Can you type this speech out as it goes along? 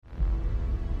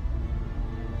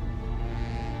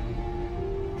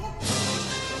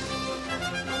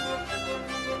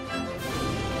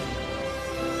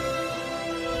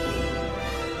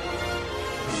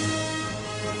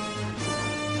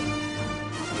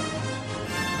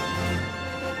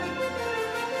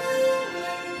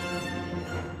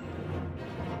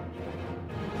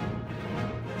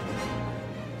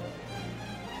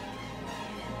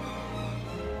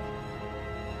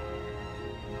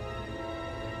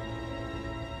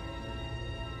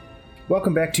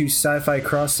Welcome back to Sci-Fi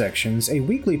Cross Sections, a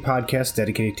weekly podcast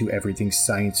dedicated to everything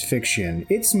science fiction.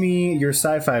 It's me, your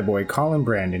sci-fi boy, Colin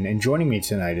Brandon, and joining me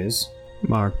tonight is...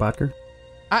 Mark Butker.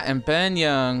 I am Ben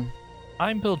Young.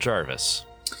 I'm Bill Jarvis.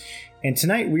 And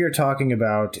tonight we are talking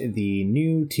about the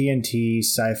new TNT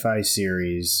sci-fi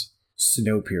series,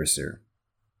 Snowpiercer.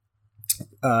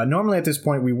 Normally at this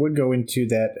point we would go into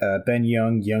that Ben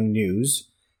Young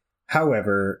News.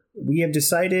 However, we have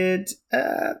decided...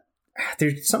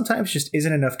 there sometimes just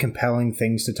isn't enough compelling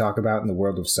things to talk about in the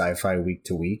world of sci-fi week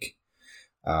to week.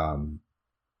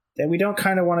 That we don't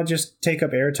kind of want to just take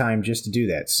up airtime just to do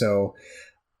that. So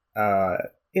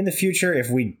in the future, if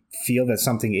we feel that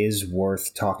something is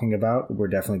worth talking about, we're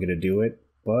definitely going to do it.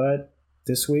 But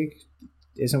this week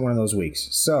isn't one of those weeks.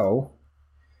 So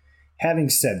having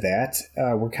said that,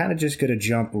 we're kind of just going to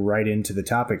jump right into the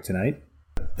topic tonight.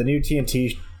 The new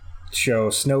TNT show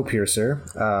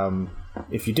Snowpiercer.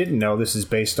 If you didn't know, this is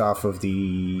based off of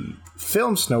the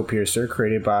film Snowpiercer,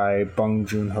 created by Bong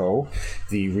Joon-ho,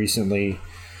 the recently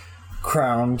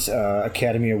crowned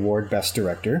Academy Award Best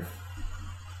Director,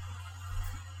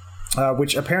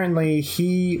 which apparently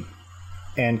he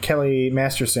and Kelly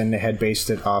Masterson had based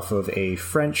it off of a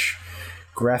French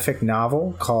graphic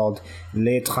novel called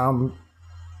Les Trois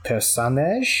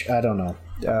Personnages. I don't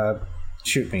know.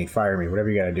 Shoot me, fire me, whatever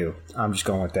you gotta do. I'm just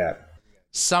going with that.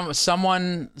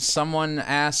 Someone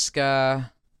ask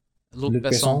Luc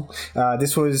Besson.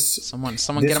 This was someone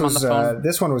get him on the phone.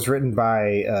 This one was written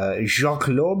by Jacques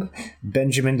Loeb,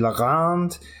 Benjamin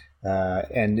Larand,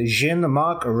 and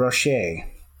Jean-Marc Rocher.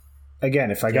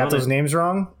 Again, if I got those names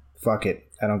wrong, fuck it,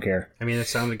 I don't care. I mean, it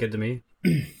sounded good to me.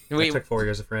 I took 4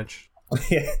 years of French.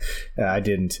 Yeah, I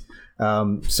didn't.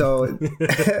 So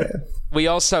we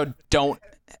also don't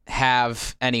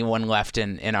have anyone left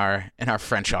in our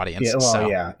French audience. Yeah, well, so.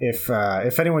 Yeah.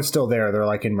 If anyone's still there, they're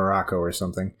like in Morocco or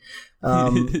something.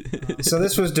 So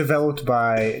this was developed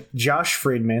by Josh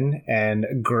Friedman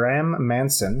and Graham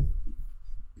Manson.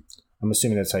 I'm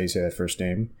assuming that's how you say that first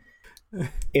name.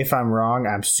 If I'm wrong,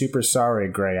 I'm super sorry,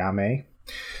 Graham. I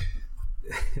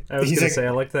was going to say,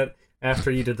 I like that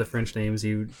after you did the French names,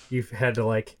 you've had to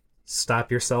like stop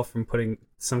yourself from putting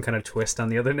some kind of twist on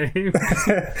the other name.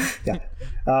 Yeah.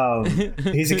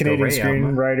 He's a Canadian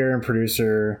screenwriter and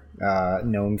producer,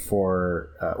 known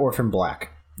for Orphan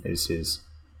Black is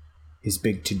his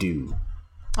big to-do.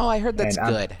 Oh, I heard that's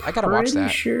good. I gotta watch that. I'm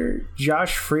pretty sure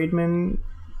Josh Friedman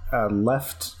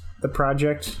left the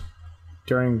project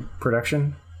during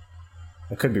production.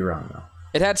 I could be wrong, though.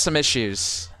 It had some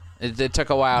issues. It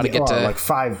took a while to get to... like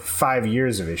five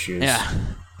years of issues. Yeah.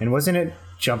 And wasn't it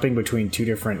jumping between two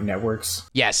different networks?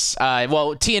 Yes.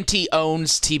 Well, TNT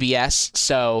owns TBS,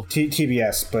 so...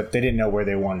 TBS, but they didn't know where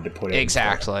they wanted to put it.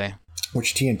 Exactly.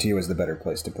 Which TNT was the better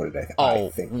place to put it, I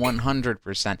think.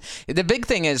 100%. The big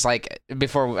thing is, like,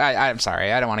 I'm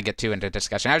sorry, I don't want to get too into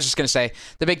discussion. I was just going to say,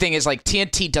 the big thing is, like,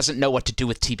 TNT doesn't know what to do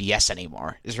with TBS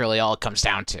anymore, is really all it comes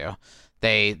down to.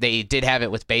 They did have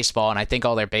it with baseball, and I think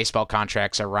all their baseball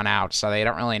contracts are run out, so they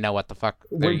don't really know what the fuck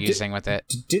they're using with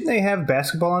it. Didn't they have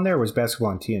basketball on there, or was basketball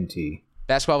on TNT?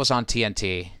 Basketball was on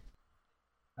TNT.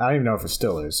 I don't even know if it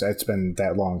still is. It's been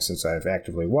that long since I've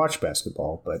actively watched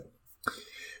basketball, but...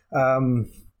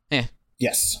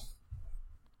 Yes.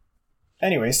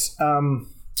 Anyways,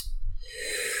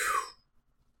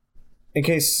 in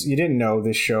case you didn't know,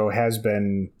 this show has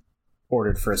been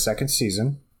ordered for a second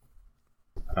season,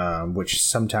 which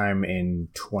sometime in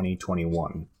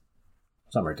 2021,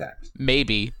 summertime.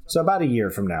 Maybe. So about a year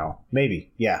from now.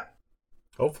 Maybe. Yeah.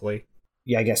 Hopefully.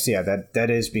 Yeah, I guess, yeah, that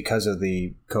is because of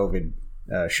the COVID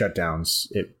shutdowns.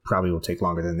 It probably will take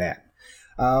longer than that.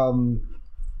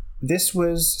 This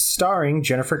was starring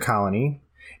Jennifer Connelly,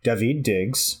 Daveed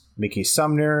Diggs, Mickey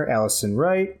Sumner, Allison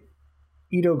Wright,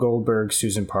 Ido Goldberg,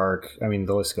 Susan Park. I mean,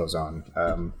 the list goes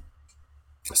on.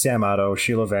 Sam Otto,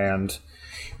 Sheila Vand,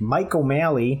 Mike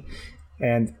O'Malley,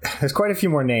 and there's quite a few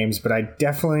more names, but I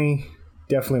definitely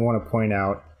want to point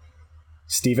out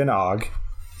Stephen Ogg.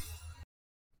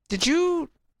 Did you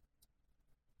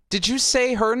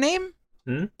say her name?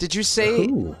 Did you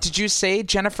say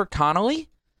Jennifer Connelly?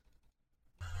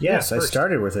 Yes, I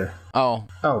started with her. Oh,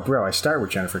 bro, I start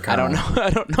with Jennifer Connelly. I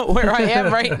don't know where I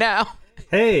am right now.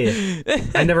 Hey,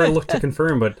 I never looked to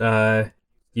confirm, but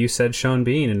you said Sean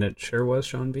Bean, and it sure was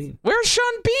Sean Bean. Where's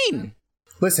Sean Bean?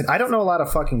 Listen, I don't know a lot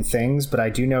of fucking things, but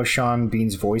I do know Sean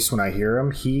Bean's voice when I hear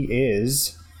him. He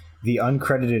is the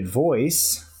uncredited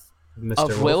voice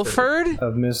of Wilford?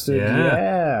 Of Mr.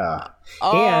 Yeah.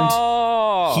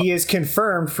 Oh. And he is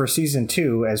confirmed for season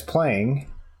 2 as playing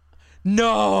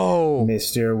No!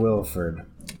 Mr. Wilford.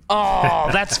 Oh,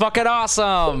 that's fucking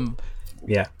awesome!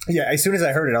 Yeah. Yeah, as soon as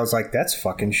I heard it, I was like, that's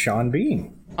fucking Sean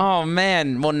Bean. Oh,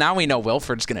 man. Well, now we know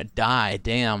Wilford's going to die.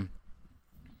 Damn.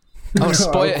 Oh,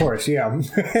 of course, yeah.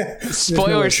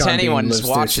 Spoilers to anyone who's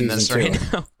watching this right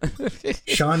now.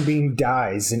 Sean Bean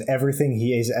dies in everything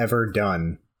he has ever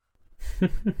done.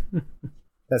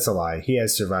 That's a lie. He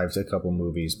has survived a couple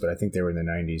movies, but I think they were in the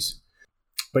 90s.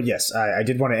 But yes, I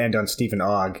did want to end on Stephen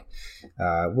Ogg.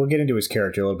 We'll get into his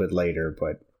character a little bit later,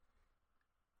 but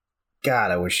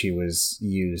God, I wish he was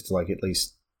used like at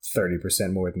least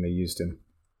 30% more than they used him.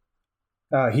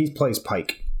 He plays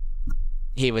Pike.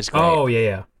 He was great. Oh,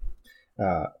 yeah.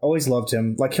 Always loved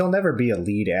him. Like, he'll never be a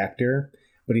lead actor,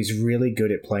 but he's really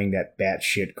good at playing that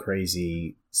batshit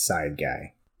crazy side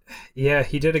guy. Yeah,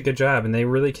 he did a good job, and they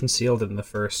really concealed it in the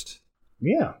first.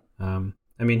 Yeah. I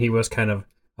mean, he was kind of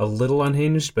a little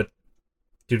unhinged, but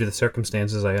due to the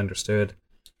circumstances, I understood.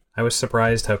 I was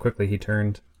surprised how quickly he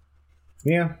turned.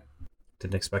 Yeah.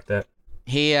 Didn't expect that.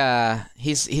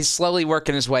 He's slowly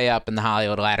working his way up in the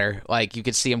Hollywood ladder. Like, you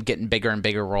could see him getting bigger and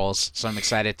bigger roles. So I'm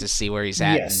excited to see where he's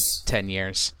at in 10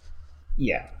 years.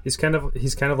 Yeah. He's kind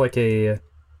of like a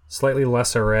slightly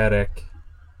less erratic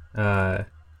John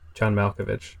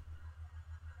Malkovich.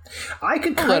 I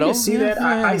could kind of see that.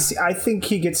 I think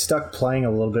he gets stuck playing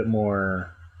a little bit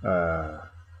more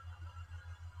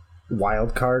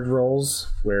wild card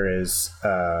roles, whereas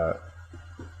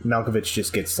Malkovich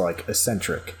just gets like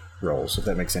eccentric roles, if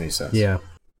that makes any sense. Yeah.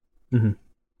 Mm-hmm.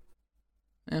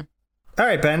 Yeah. All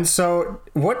right, Ben. So,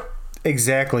 what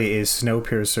exactly is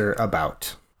Snowpiercer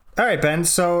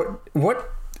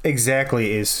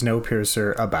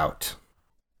about?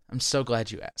 I'm so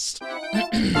glad you asked.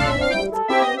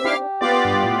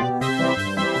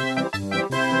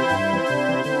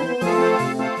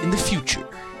 In the future,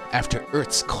 after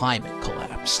Earth's climate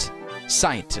collapsed,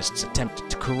 scientists attempted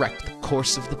to correct the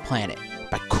course of the planet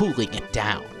by cooling it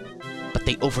down, but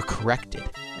they overcorrected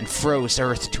and froze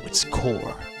Earth to its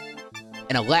core.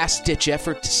 In a last-ditch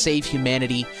effort to save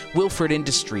humanity, Wilford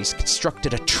Industries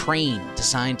constructed a train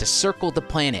designed to circle the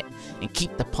planet and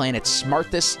keep the planet's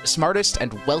smartest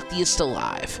and wealthiest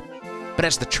alive. But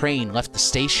as the train left the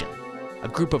station, a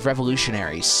group of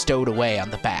revolutionaries stowed away on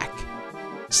the back.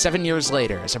 7 years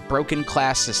later, as a broken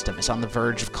class system is on the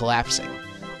verge of collapsing,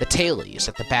 the tailies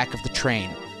at the back of the train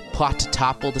plot to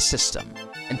topple the system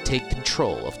and take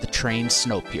control of the train's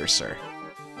Snowpiercer,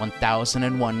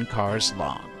 1001 cars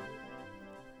long.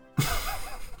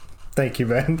 Thank you,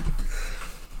 Ben.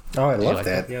 Oh, I love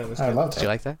that. Yeah, it was I good. love that. Did you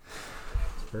like that?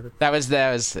 Perfect. That was.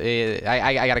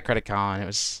 I got to credit Colin. It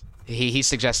was. He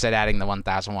suggested adding the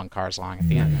 1001 cars long at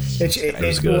the end.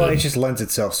 It just lends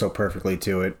itself so perfectly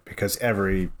to it because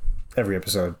every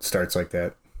episode starts like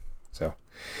that. So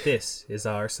This is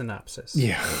our synopsis.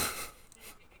 yeah.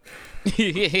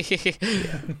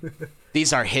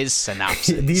 These are his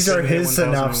synopses. These are his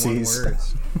 1001 synopses.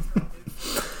 words.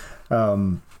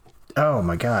 Oh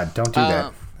my God! Don't do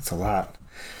that. That's a lot.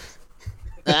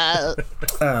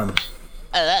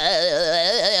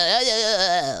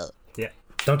 Yeah.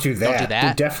 Don't do that. Don't do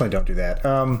that. Definitely don't do that.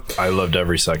 I loved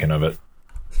every second of it.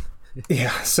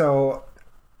 Yeah. So,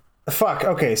 fuck.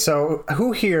 Okay. So,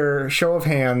 who here? Show of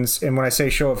hands. And when I say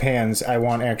show of hands, I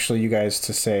want actually you guys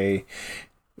to say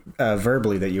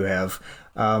verbally that you have.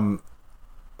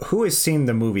 Who has seen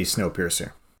the movie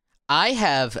Snowpiercer? I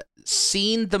have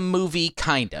seen the movie,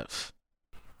 kind of.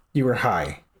 You were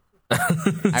high.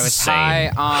 I was Same. high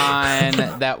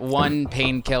on that one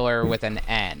painkiller with an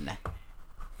N.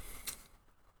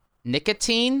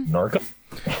 Nicotine? Narco?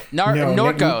 No,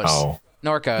 Norcos. Oh.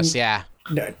 Norcos, yeah.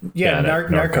 Yeah,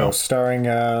 Narco. Narcos, starring.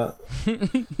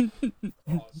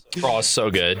 Oh, so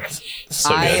good. So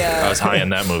good. I was high in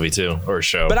that movie too, or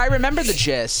show. But I remember the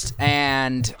gist,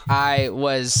 and I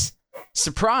was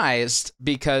surprised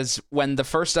because when the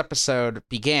first episode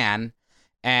began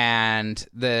and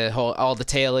all the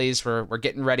tailies were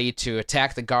getting ready to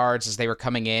attack the guards as they were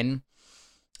coming in,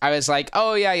 I was like,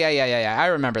 oh yeah, I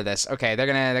remember this. Okay, they're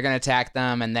gonna attack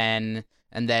them, and then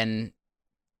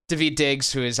Daveed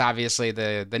Diggs, who is obviously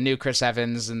the new Chris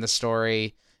Evans in the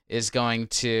story, is going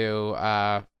to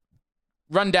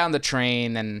run down the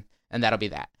train, and that'll be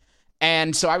that.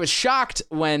 And so I was shocked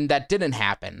when that didn't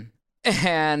happen,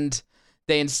 and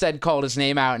they instead called his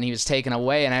name out and he was taken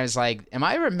away, and I was like, am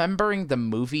I remembering the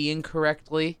movie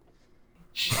incorrectly?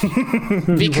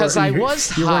 Because I was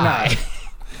high. You were not.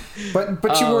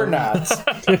 But you were not.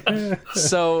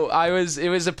 So it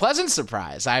was a pleasant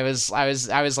surprise. I was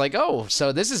like, oh,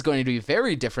 so this is going to be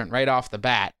very different right off the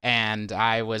bat, and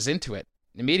I was into it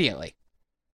immediately.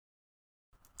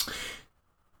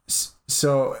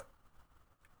 So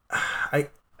I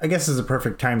guess this is a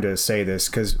perfect time to say this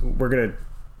because we're gonna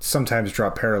sometimes draw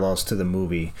parallels to the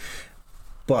movie.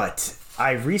 But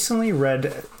I recently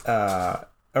read a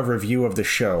review of the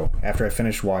show after I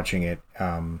finished watching it.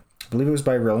 I believe it was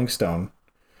by Rolling Stone.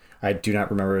 I do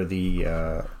not remember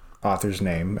the author's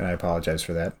name, and I apologize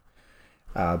for that.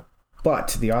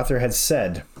 But the author had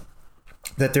said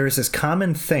that there is this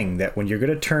common thing that when you're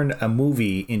going to turn a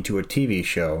movie into a TV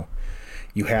show,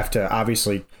 you have to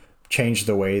obviously change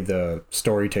the way the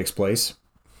story takes place.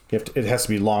 It has to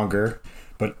be longer,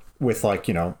 but with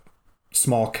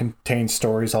small contained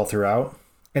stories all throughout.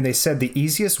 And they said the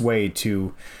easiest way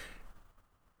to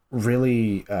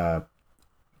really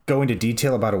go into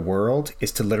detail about a world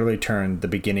is to literally turn the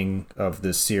beginning of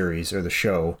the series or the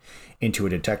show into a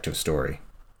detective story.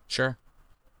 Sure.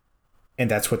 And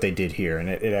that's what they did here. And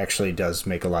it actually does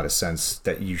make a lot of sense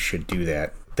that you should do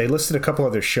that. They listed a couple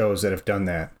other shows that have done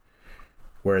that,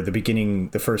 where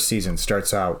the first season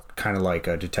starts out kind of like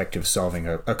a detective solving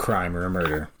a crime or a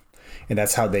murder. And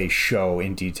that's how they show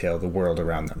in detail the world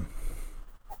around them.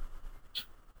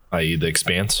 I.e. The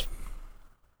Expanse?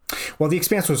 Well, The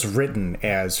Expanse was written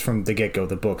as, from the get-go,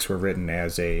 the books were written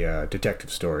as a detective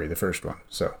story, the first one.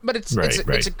 So, but it's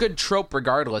a good trope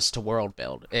regardless to world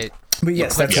build. But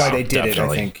yes, that's why they did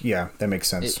definitely. It, I think. Yeah, that makes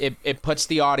sense. It puts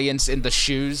the audience in the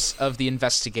shoes of the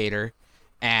investigator,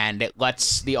 and it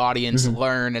lets the audience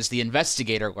learn as the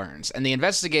investigator learns. And the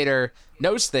investigator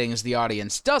knows things the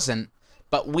audience doesn't,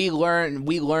 but we learn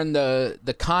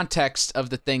the context of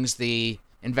the things the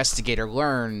investigator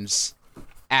learns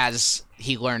as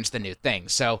he learns the new thing.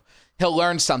 So he'll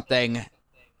learn something,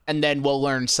 and then we'll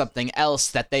learn something else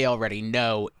that they already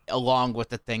know, along with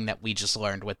the thing that we just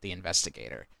learned with the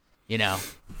investigator.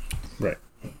 Right.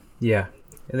 Yeah,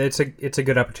 and it's a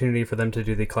good opportunity for them to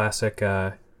do the classic.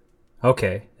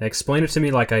 Okay, explain it to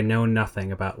me like I know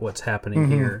nothing about what's happening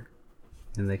here,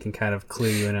 and they can kind of clue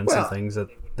you in on some things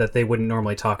that they wouldn't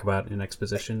normally talk about in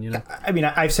exposition. I mean,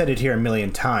 I've said it here a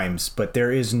million times, but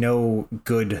there's no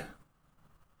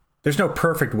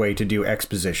perfect way to do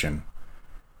exposition.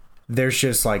 There's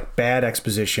just like bad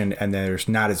exposition, and then there's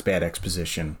not as bad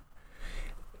exposition.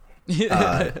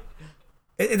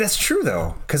 That's true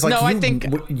though, because I think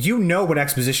when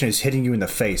exposition is hitting you in the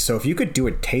face. So if you could do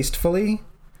it tastefully,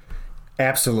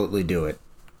 absolutely do it.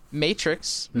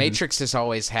 Matrix has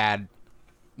always had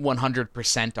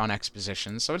 100% on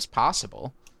exposition, so it's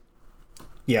possible.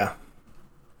 Yeah,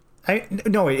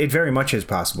 it very much is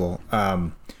possible.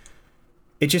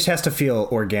 It just has to feel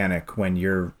organic when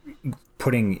you're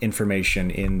putting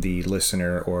information in the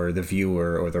listener or the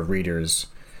viewer or the reader's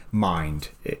mind.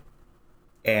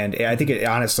 And I think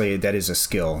honestly, that is a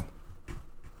skill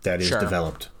that is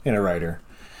developed in a writer.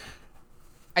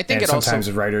 I think sometimes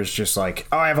a writer's just like,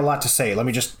 I have a lot to say. Let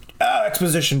me just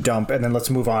exposition dump, and then let's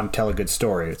move on and tell a good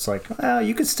story. It's like,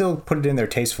 you could still put it in there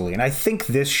tastefully. And I think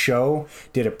this show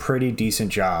did a pretty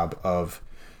decent job of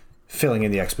filling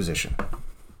in the exposition.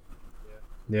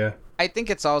 Yeah. I think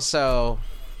it's also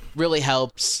really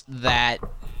helps that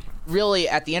really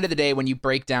at the end of the day, when you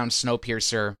break down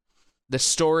Snowpiercer, the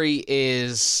story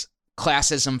is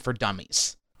classism for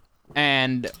dummies.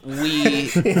 And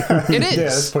it is.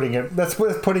 Yeah, that's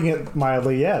putting it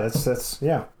mildly. Yeah, that's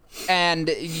yeah. And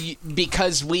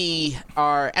because we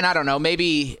are, and I don't know,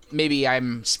 maybe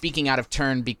I'm speaking out of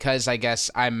turn because I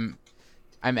guess I'm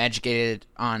educated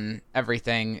on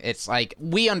everything. It's like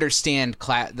we understand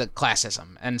the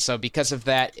classism, and so because of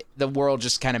that, the world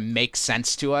just kind of makes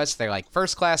sense to us. They're like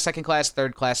first class, second class,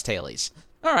 third class tailies.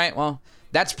 All right, well,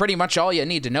 that's pretty much all you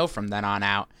need to know from then on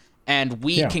out. And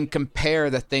we can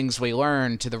compare the things we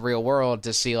learn to the real world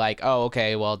to see like, oh,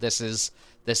 okay, well, this is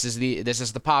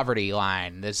the poverty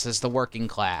line. This is the working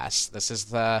class. This is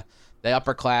the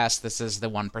upper class. This is the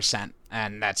 1%,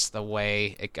 and that's the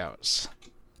way it goes.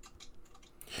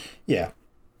 Yeah.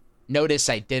 Notice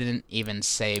I didn't even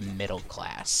say middle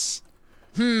class.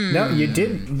 No, you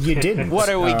didn't. You didn't. What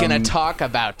are we gonna talk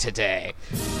about today?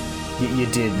 You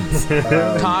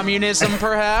didn't. Communism,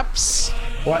 perhaps?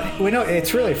 What we know,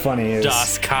 it's really funny is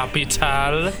Das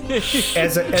Kapital.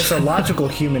 As a logical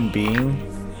human being,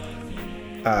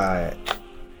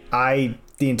 I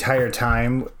the entire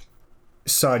time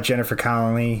saw Jennifer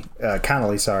Connelly,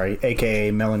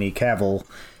 aka Melanie Cavill.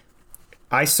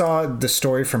 I saw the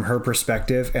story from her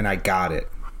perspective, and I got it.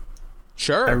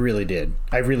 Sure, I really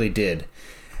did.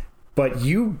 But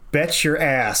you bet your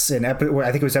ass I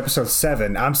think it was episode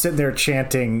 7, I'm sitting there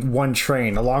chanting One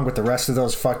Train along with the rest of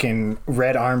those fucking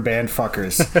red armband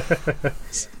fuckers.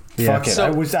 Yeah. Fuck it. So,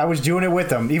 I was doing it with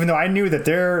them, even though I knew that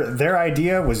their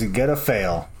idea was gonna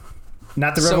fail.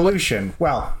 Not the revolution.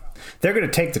 Well, they're gonna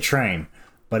take the train,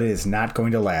 but it is not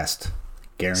going to last.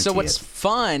 Guarantee it. So what's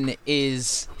fun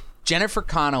is Jennifer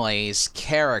Connelly's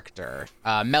character,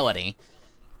 Melanie,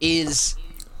 is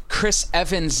Chris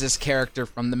Evans' character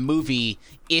from the movie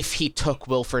if he took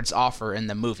Wilford's offer in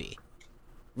the movie.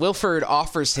 Wilford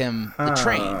offers him the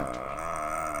train.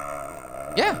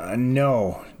 Yeah.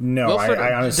 No. Wilford,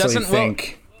 I honestly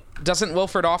think... Doesn't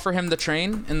Wilford offer him the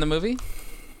train in the movie?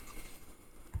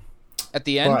 At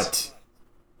the end?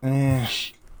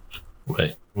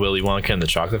 Wait, Willy Wonka and the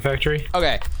Chocolate Factory?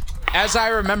 Okay. As I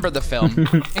remember the film,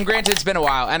 and granted it's been a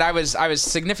while, and I was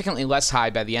significantly less high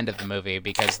by the end of the movie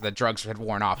because the drugs had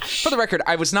worn off. For the record,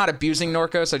 I was not abusing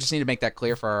Norco, so I just need to make that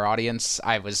clear for our audience.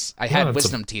 I had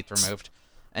wisdom teeth removed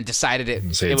and decided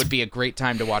it would be a great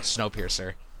time to watch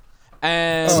Snowpiercer.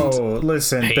 And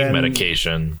listen, pain Ben,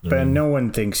 medication. Ben, no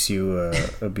one thinks you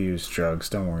abuse drugs.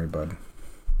 Don't worry, bud.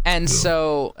 And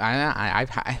so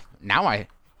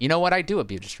you know what? I do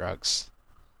abuse drugs.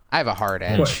 I have a hard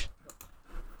edge. What?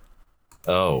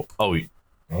 Oh.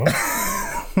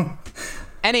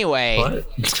 Anyway. What?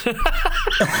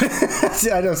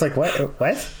 I was like,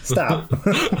 what? Stop.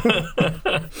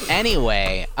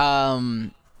 Anyway,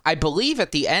 I believe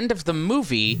at the end of the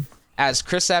movie, as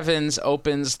Chris Evans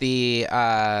opens the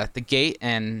gate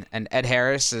and Ed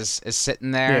Harris is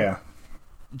sitting there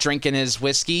drinking his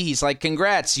whiskey, he's like,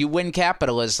 "Congrats, you win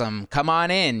capitalism. Come on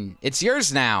in. It's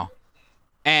yours now."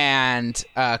 And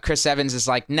Chris Evans is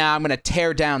like, "Nah, I'm going to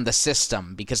tear down the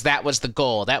system because that was the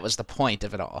goal. That was the point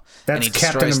of it all." That's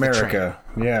Captain America.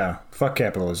 Yeah. Fuck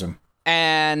capitalism.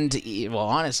 And, well,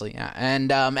 honestly, yeah.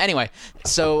 And anyway,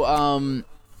 so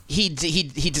he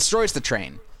destroys the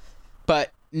train.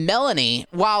 But Melanie,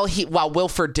 while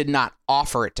Wilford did not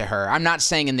offer it to her, I'm not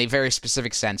saying in the very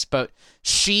specific sense, but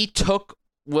she took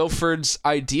Wilford's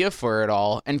idea for it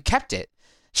all and kept it.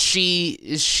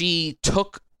 She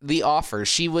took the offer.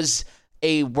 She was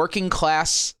a working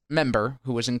class member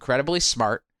who was incredibly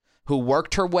smart, who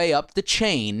worked her way up the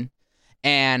chain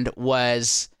and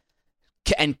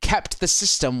kept the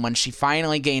system when she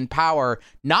finally gained power,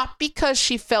 not because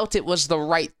she felt it was the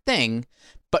right thing,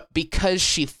 but because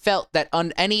she felt that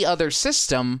any other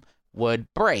system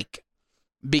would break,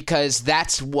 because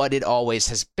that's what it always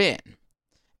has been.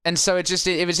 And so it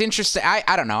was interesting.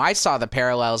 I don't know. I saw the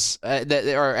parallels,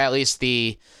 or at least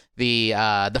the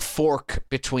fork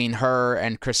between her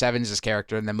and Chris Evans'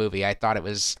 character in the movie. I thought it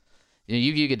was,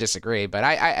 you could disagree, but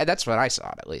I that's what I saw,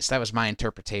 at least. That was my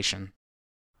interpretation.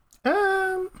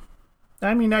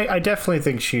 I mean, I definitely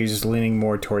think she's leaning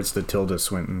more towards the Tilda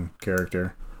Swinton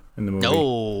character in the movie.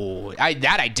 No,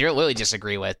 I really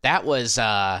disagree with. That was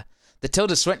the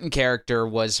Tilda Swinton character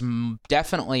was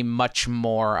definitely much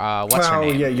more. What's her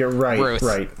name? Oh yeah, you're right. Ruth.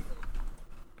 Right.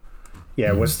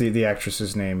 Yeah, what's the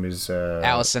actress's name is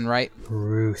Allison Wright.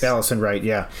 Ruth. Allison Wright.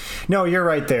 Yeah. No, you're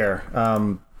right there.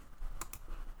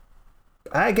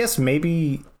 I guess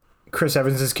maybe Chris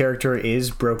Evans' character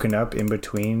is broken up in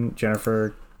between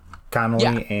Jennifer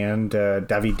Connelly and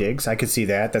Daveed Diggs. I could see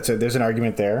that. There's an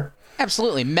argument there.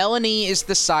 Absolutely. Melanie is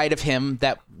the side of him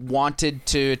that wanted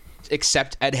to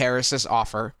accept Ed Harris's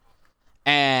offer,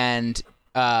 and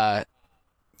Leighton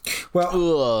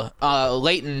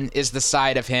is the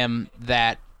side of him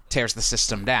that tears the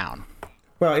system down.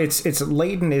 Well, it's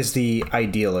Leighton is the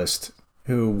idealist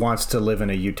who wants to live in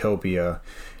a utopia.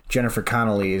 Jennifer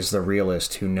Connelly is the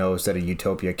realist who knows that a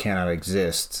utopia cannot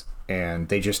exist, and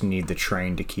they just need the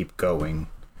train to keep going.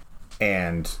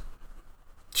 And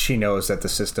she knows that the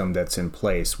system that's in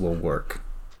place will work.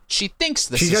 She thinks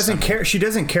she doesn't care. She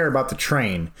doesn't care about the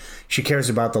train. She cares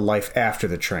about the life after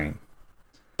the train.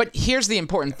 But here's the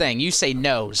important thing. You say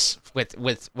knows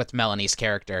with Melanie's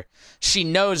character. She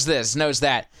knows this, knows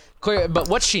that. But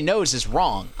what she knows is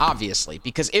wrong, obviously,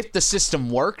 because if the system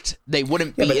worked, they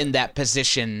wouldn't be in that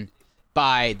position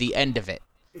by the end of it.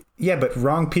 Yeah, but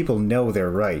wrong people know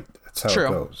they're right. That's how it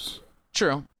goes.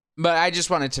 True. But I just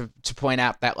wanted to point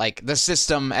out that, like, the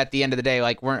system at the end of the day,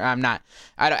 like,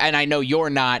 I know you're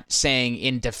not saying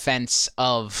in defense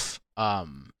of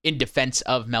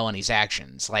Melanie's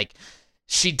actions. Like,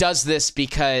 she does this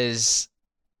because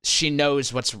she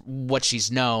knows what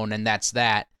she's known, and that's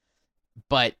that.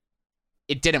 But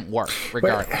it didn't work,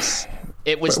 regardless.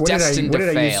 It was destined to fail.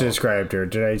 What did I use to describe her?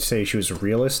 Did I say she was a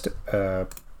realist?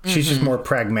 She's just more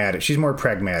pragmatic. She's more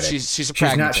pragmatic. She's a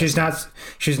pragmatist.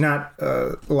 She's not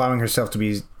allowing herself to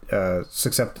be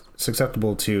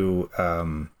susceptible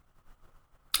to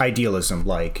idealism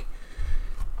like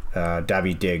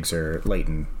Daveed Diggs or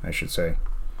Leighton, I should say,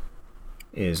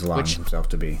 is allowing himself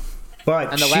to be.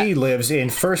 But she lives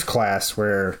in first class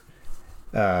where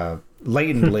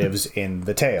Leighton lives in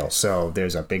the tail. So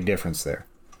there's a big difference there.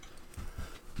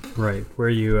 Right, where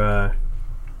you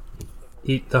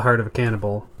eat the heart of a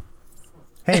cannibal.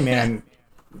 Hey, man,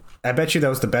 I bet you that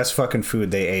was the best fucking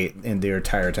food they ate in their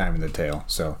entire time in the tail.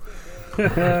 So,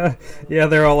 yeah,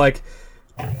 they're all like,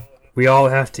 we all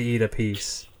have to eat a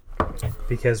piece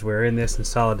because we're in this in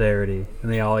solidarity,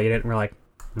 and they all eat it, and we're like,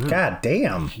 God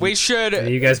damn. We should. are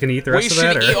you guys gonna eat the rest of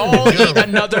that? We should all eat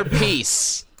another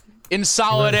piece in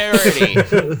solidarity.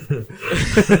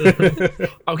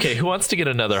 Okay, who wants to get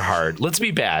another heart? Let's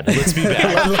be bad. Let's be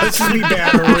bad. Let's just be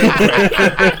bad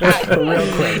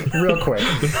real quick.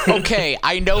 Okay,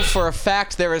 I know for a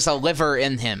fact there is a liver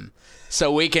in him,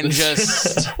 so we can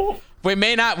just. We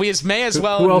may as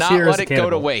well Who else not here is let a it go to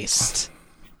cannibal? waste.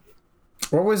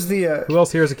 What was the? Who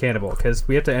else here is a cannibal? Because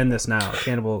we have to end this now.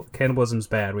 Cannibalism's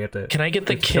bad. We have to. Can I get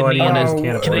the kill kidney anyone in who's a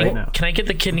cannibal right now. Can I get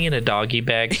the kidney in a doggy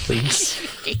bag, please?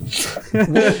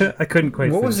 I couldn't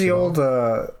quite. What was finish the it all.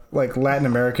 old like Latin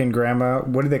American grandma?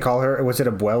 What did they call her? Was it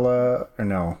Abuela or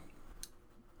no?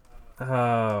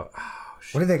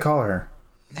 What did they call her?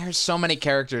 There's so many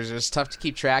characters. It was tough to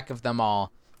keep track of them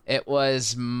all. It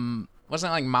was wasn't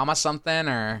it like Mama something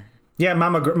or Yeah,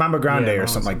 Mama Grande Yeah, or Mama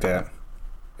something like that.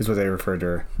 Is what they referred to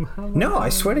her. No, I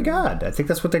swear to God, I think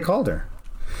that's what they called her.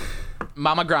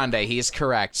 Mama Grande. He is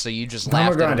correct. So you just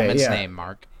Mama laughed at a Grande, woman's yeah. name,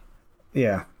 Mark.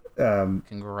 Yeah.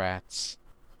 Congrats.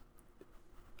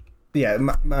 Yeah,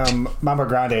 Mama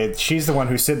Grande, she's the one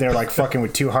who's sitting there like fucking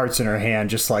with two hearts in her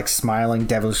hand, just like smiling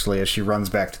devilishly as she runs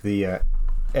back to the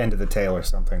end of the tail or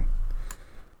something.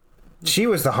 She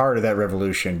was the heart of that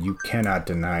revolution. You cannot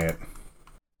deny it.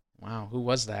 Wow, who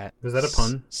was that? Was that a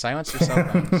pun? Silence your cell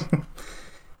phones.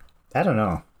 I don't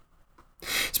know.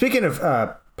 Speaking of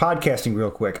podcasting real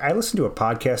quick, I listen to a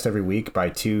podcast every week by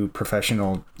two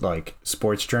professional like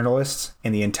sports journalists,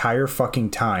 and the entire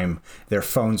fucking time their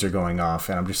phones are going off,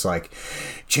 and I'm just like,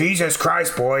 Jesus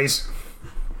Christ, boys.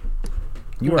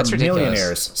 You That's are ridiculous.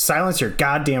 millionaires. Silence your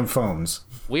goddamn phones.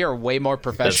 We are way more That's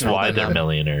professional why than they're them.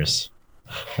 millionaires.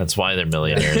 That's why they're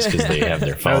millionaires, because they have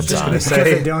their I was phones just on. gonna say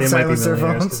Because they don't might be silence their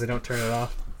millionaires phones? because they don't turn it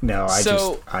off. No,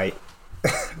 So-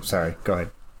 sorry, go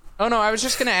ahead. Oh no, I was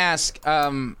just gonna ask.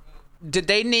 Did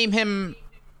they name him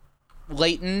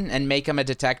Layton and make him a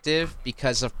detective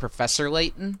because of Professor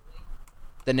Layton,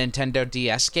 the Nintendo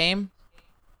DS game?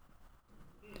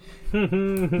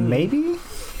 Maybe?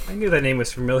 I knew that name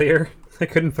was familiar. I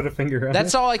couldn't put a finger on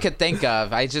That's it. all I could think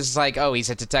of. I just like, oh, he's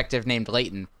a detective named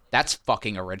Layton. That's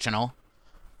fucking original.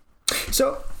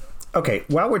 So, okay,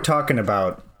 while we're talking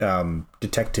about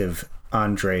Detective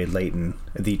Andre Layton,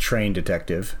 the trained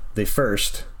detective, the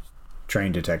first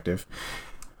trained detective,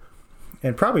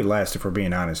 and probably last if we're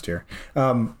being honest here,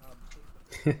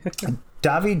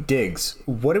 Daveed Diggs,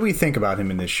 what do we think about him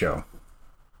in this show?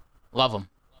 Love him.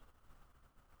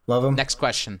 Love him? Next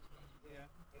question.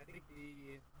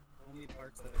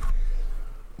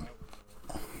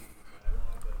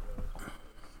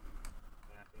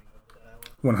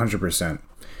 100%.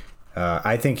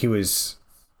 I think he was,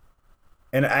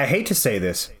 and I hate to say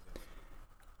this,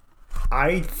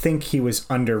 I think he was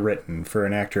underwritten for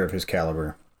an actor of his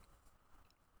caliber.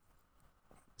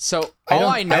 So all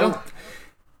I know.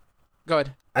 Go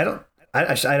ahead. I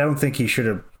don't think he should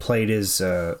have played as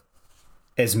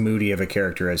moody of a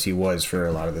character as he was for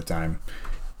a lot of the time.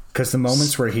 Because the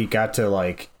moments where he got to,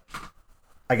 like,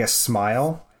 I guess,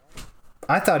 smile,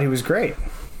 I thought he was great.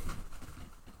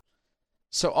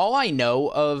 So all I know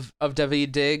of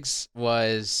Daveed Diggs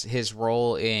was his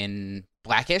role in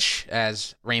Blackish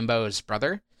as Rainbow's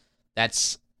brother.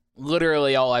 That's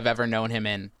literally all I've ever known him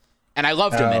in, and I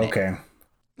loved him in it. Okay.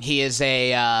 He is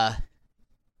a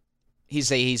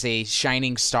he's a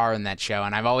shining star in that show,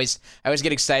 and I always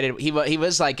get excited. He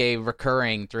was like a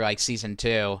recurring through like season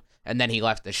 2, and then he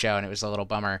left the show, and it was a little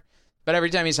bummer. But every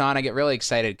time he's on, I get really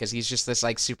excited because he's just this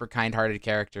like super kind-hearted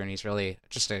character, and he's really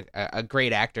just a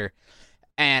great actor.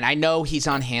 And I know he's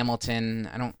on Hamilton.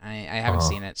 I haven't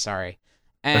seen it. Sorry.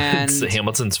 And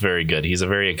Hamilton's very good. He's a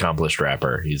very accomplished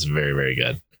rapper. He's very, very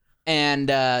good. And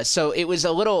so it was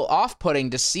a little off-putting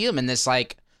to see him in this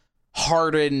like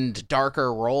hardened,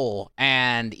 darker role.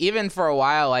 And even for a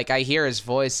while, like I hear his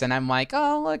voice and I'm like,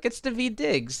 oh, look, it's Daveed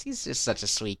Diggs. He's just such a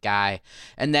sweet guy.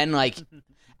 And then like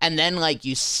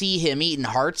you see him eating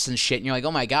hearts and shit and you're like,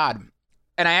 oh my God.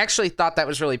 And I actually thought that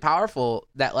was really powerful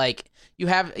that like you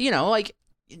have, like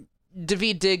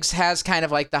Daveed Diggs has kind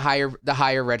of like the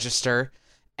higher register,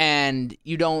 and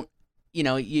you don't,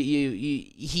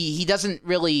 he doesn't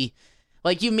really,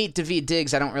 like, you meet Daveed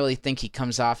Diggs, I don't really think he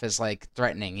comes off as like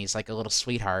threatening. He's like a little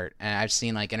sweetheart, and I've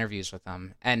seen like interviews with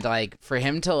him, and like for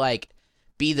him to like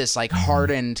be this like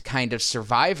hardened kind of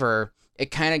survivor, it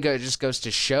kind of just goes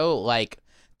to show like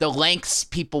the lengths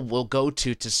people will go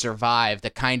to survive the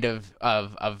kind of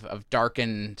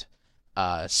darkened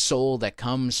soul that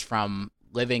comes from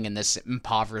living in this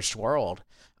impoverished world.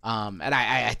 And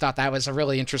I thought that was a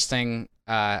really interesting.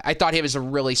 I thought he was a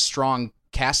really strong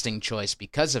casting choice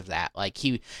because of that. Like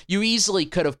you easily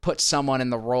could have put someone in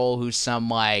the role who's some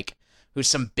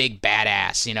big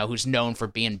badass, who's known for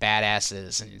being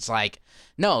badasses, and it's like,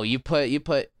 no, you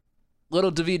put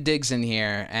little Daveed Diggs in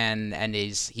here, and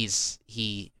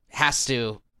he has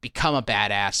to become a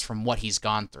badass from what he's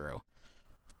gone through.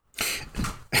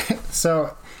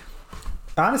 So,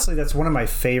 honestly, that's one of my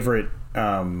favorite,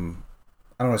 I don't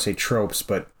want to say tropes,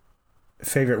 but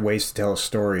favorite ways to tell a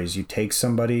story is you take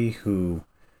somebody who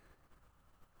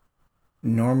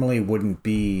normally wouldn't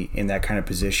be in that kind of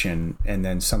position, and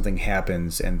then something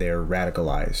happens and they're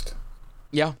radicalized.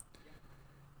 Yeah.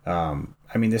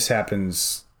 I mean, this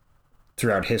happens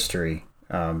throughout history.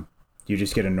 You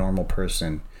just get a normal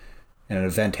person, and an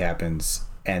event happens,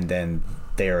 and then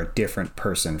they are a different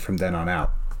person from then on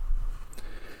out.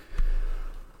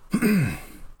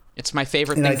 It's my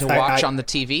favorite thing to watch on the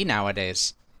TV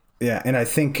nowadays. Yeah, and I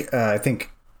think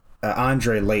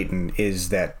Andre Layton is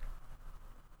that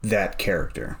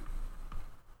character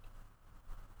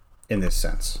in this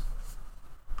sense.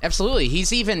 Absolutely.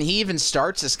 He even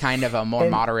starts as kind of a more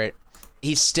moderate.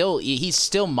 He's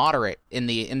still moderate in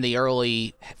the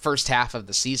early first half of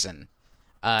the season.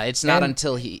 It's not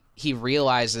until he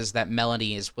realizes that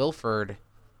Melanie is Wilford,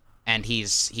 and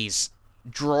he's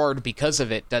drawered because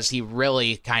of it, does he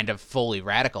really kind of fully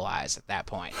radicalize at that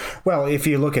point. Well, if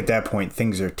you look at that point,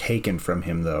 things are taken from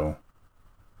him, though.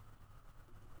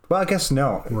 Well, I guess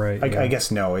no. Right. I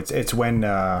guess no. It's when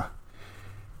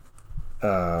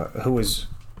who was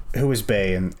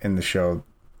Bay in the show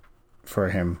for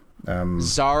him?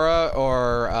 Zara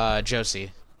or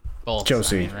Josie? Both.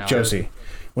 Josie. Really. Josie.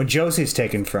 When Josie's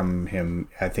taken from him,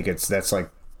 I think that's like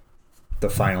the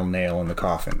final nail in the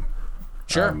coffin.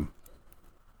 Sure.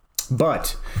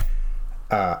 But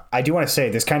I do want to say,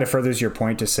 this kind of furthers your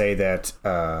point to say that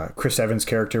Chris Evans'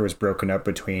 character was broken up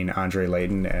between Andre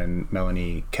Layton and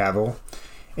Melanie Cavill,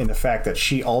 in the fact that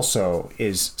she also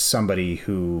is somebody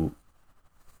who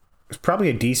was probably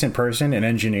a decent person, an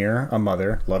engineer, a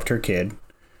mother, loved her kid,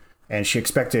 and she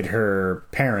expected her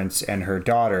parents and her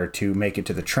daughter to make it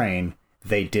to the train.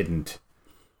 They didn't.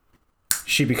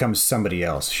 She becomes somebody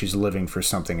else. She's living for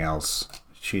something else.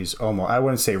 She's almost, I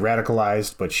wouldn't say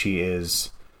radicalized, but she is,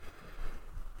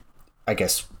 I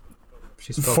guess,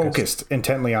 she's focused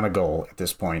intently on a goal at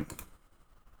this point.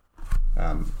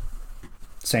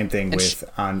 Same thing with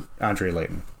Andre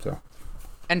Layton. So,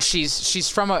 and she's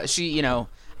from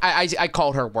I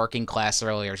called her working class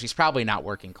earlier. She's probably not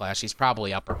working class. She's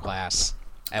probably upper class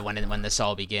when this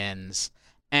all begins.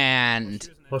 And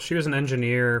she was an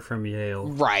engineer from Yale.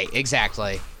 Right,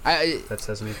 exactly. If that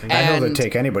says anything. I know they'd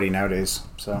take anybody nowadays,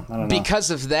 so I don't know.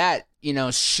 Because of that,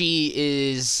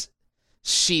 she's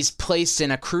placed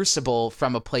in a crucible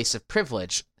from a place of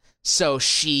privilege. So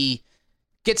she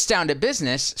gets down to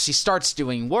business, she starts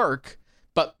doing work,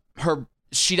 but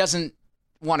she doesn't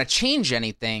want to change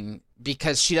anything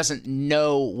because she doesn't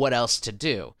know what else to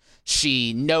do.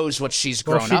 She knows what she's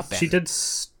grown up in. She did.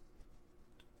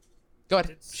 Go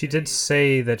ahead. She did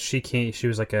say that she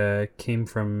was came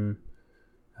from,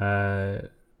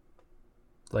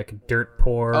 like dirt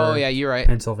poor. Oh yeah, you're right.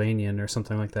 Pennsylvanian or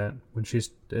something like that. When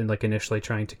she's initially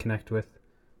trying to connect with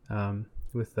Daveed.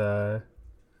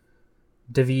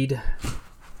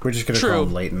 We're just gonna call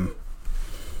him Layton.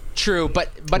 True, but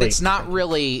it's not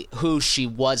really who she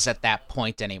was at that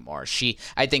point anymore.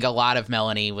 I think a lot of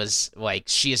Melanie was like,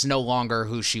 she is no longer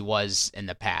who she was in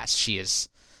the past. She's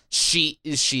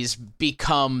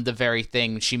become the very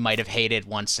thing she might have hated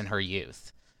once in her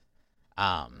youth.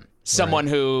 Someone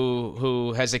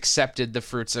who has accepted the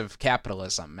fruits of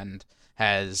capitalism and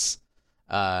has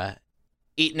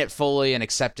eaten it fully and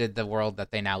accepted the world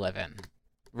that they now live in,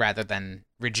 rather than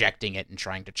rejecting it and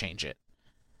trying to change it.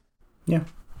 Yeah.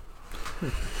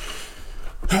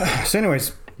 So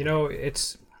anyways,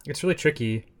 it's really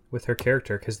tricky with her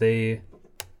character because they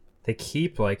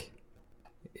keep, like,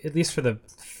 at least for the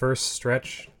first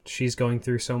stretch, she's going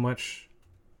through so much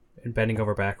and bending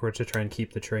over backwards to try and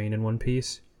keep the train in one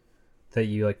piece that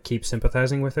you like keep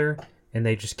sympathizing with her, and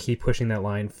they just keep pushing that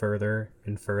line further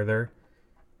and further,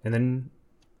 and then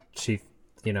she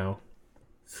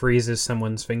freezes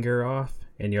someone's finger off,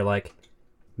 and you're like,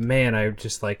 man, I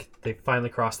just like, they finally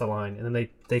crossed the line, and then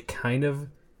they kind of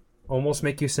almost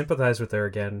make you sympathize with her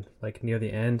again, like near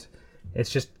the end. It's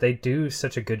just, they do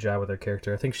such a good job with her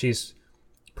character. I think she's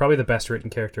probably the best written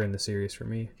character in the series for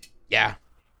me. Yeah.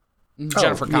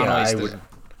 Jennifer Connelly's the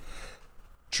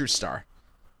true star.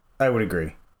 I would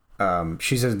agree.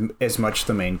 She's as much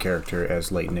the main character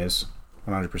as Layton is.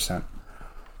 100%.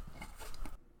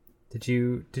 Did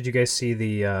you guys see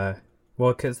the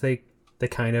well, because they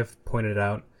kind of pointed it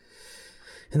out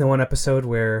in the one episode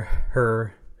where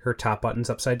her top button's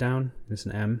upside down. It's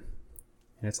an M,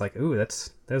 and it's like, ooh, that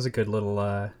was a good little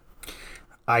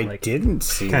I didn't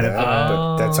see kind that, of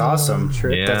but that's awesome.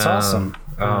 Yeah. That's awesome.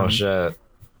 Oh shit.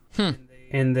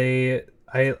 And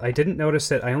I didn't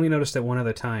notice it. I only noticed it one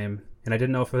other time, and I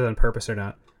didn't know if it was on purpose or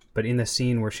not. But in the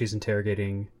scene where she's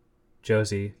interrogating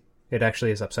Josie, it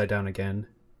actually is upside down again.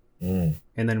 And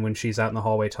then when she's out in the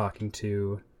hallway talking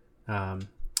to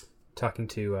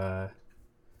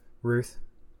Ruth,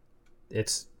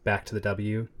 it's back to the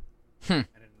W. I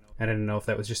didn't know if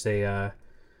that was just a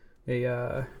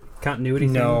continuity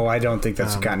thing. No, I don't think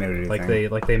that's a continuity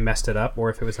thing. Like they messed it up, or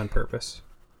if it was on purpose.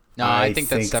 No, I think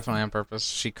that's definitely on purpose.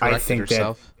 She corrected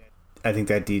herself. I think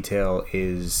that detail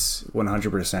is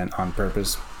 100% on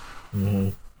purpose. Mm-hmm.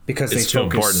 Because It's they too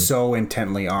focus important. so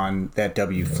intently on that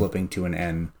W flipping to an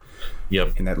N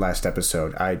Yep. in that last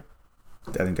episode. I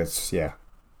think that's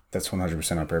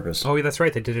 100% on purpose. Oh, that's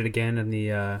right. They did it again in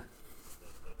the at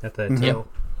the tail.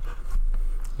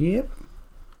 Yep.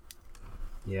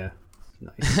 Yeah,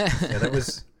 nice. Yeah,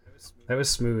 that was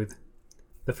smooth.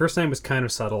 The first time was kind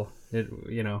of subtle.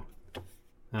 And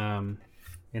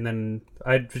then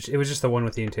it was just the one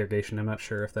with the interrogation. I'm not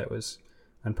sure if that was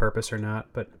on purpose or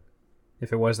not, but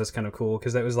if it was, that's kind of cool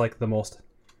because that was like the most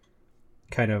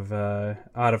kind of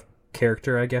out of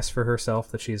character, I guess, for herself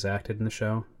that she's acted in the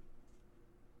show.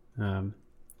 So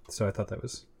I thought that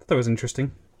was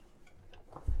interesting,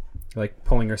 like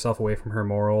pulling herself away from her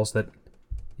morals. That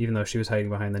even though she was hiding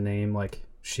behind the name, like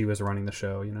she was running the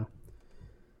show,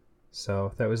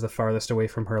 So that was the farthest away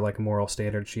from her like moral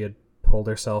standard she had pulled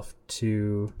herself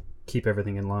to keep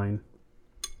everything in line.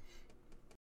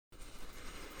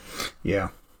 Yeah.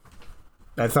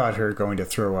 I thought her going to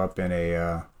throw up in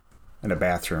a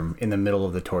bathroom in the middle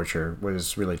of the torture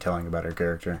was really telling about her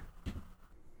character.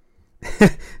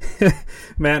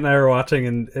 Matt and I were watching,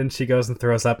 and she goes and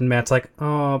throws up, and Matt's like,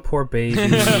 "Oh, poor baby.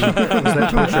 Was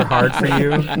that torture hard for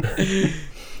you?" And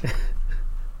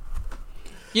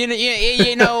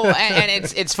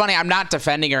it's funny. I'm not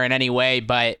defending her in any way,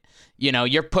 but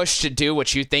you're pushed to do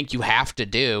what you think you have to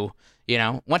do.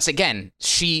 Once again,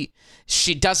 she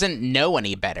doesn't know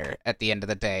any better at the end of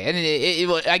the day, and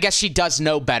I guess she does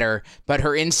know better, but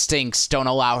her instincts don't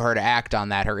allow her to act on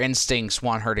that. Her instincts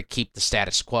want her to keep the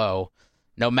status quo,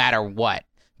 no matter what,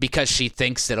 because she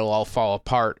thinks it'll all fall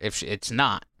apart if it's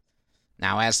not.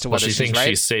 Now, as to whether she thinks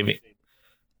right,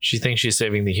 she thinks she's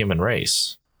saving the human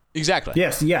race. Exactly.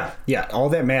 Yes, yeah. All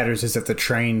that matters is that the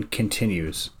train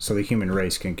continues, so the human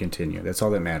race can continue. That's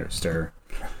all that matters to her.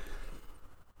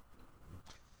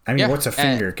 I mean, what's a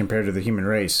finger compared to the human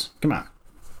race? Come on.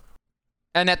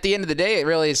 And at the end of the day, it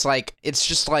really is like, it's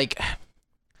just like,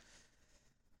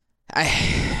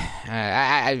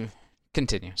 I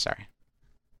continue. Sorry.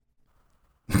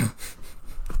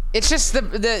 It's just the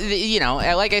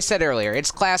like I said earlier,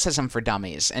 it's classism for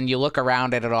dummies, and you look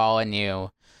around at it all, and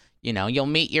you'll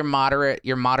meet your moderate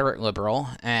liberal,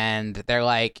 and they're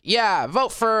like, yeah,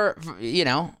 vote for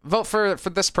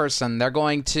this person. They're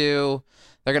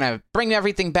gonna bring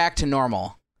everything back to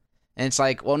normal. And it's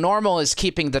like, well, normal is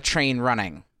keeping the train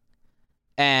running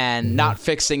and not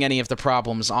fixing any of the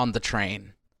problems on the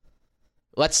train.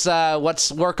 Let's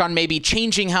work on maybe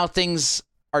changing how things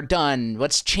are done.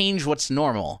 Let's change what's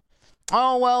normal.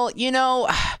 Oh, well,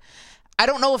 I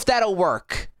don't know if that'll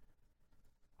work.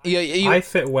 I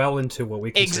fit well into what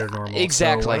we consider normal.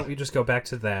 Exactly. So why don't we just go back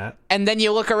to that? And then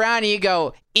you look around and you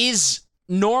go, is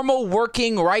normal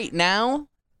working right now?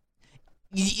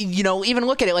 Even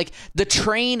look at it, like the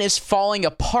train is falling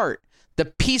apart. The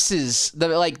pieces,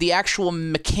 the actual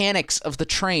mechanics of the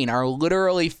train are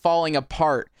literally falling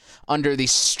apart under the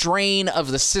strain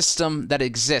of the system that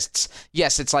exists.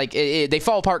 Yes, it's like they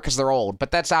fall apart because they're old,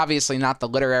 but that's obviously not the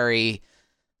literary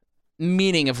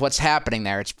meaning of what's happening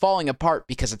there. It's falling apart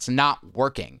because it's not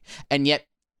working. And yet,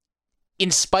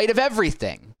 in spite of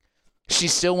everything, she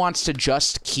still wants to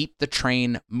just keep the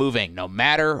train moving, no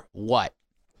matter what.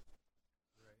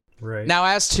 Right. Now,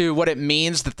 as to what it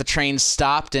means that the train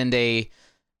stopped and a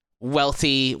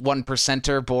wealthy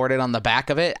 1%er boarded on the back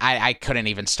of it, I couldn't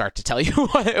even start to tell you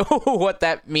what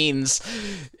that means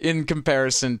in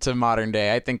comparison to modern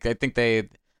day. I think the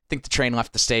train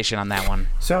left the station on that one.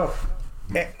 So,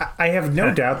 I have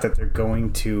no doubt that they're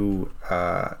going to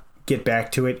get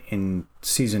back to it in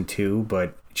season 2,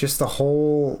 but just the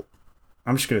whole,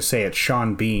 I'm just going to say it,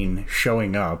 Sean Bean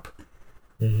showing up.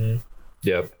 Mm-hmm.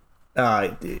 Yep.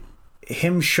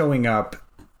 Him showing up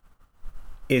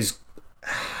is,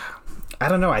 I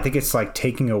don't know. I think it's like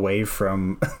taking away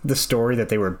from the story that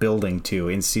they were building to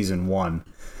in season 1.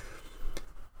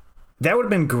 That would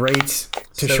have been great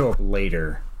to show up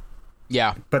later.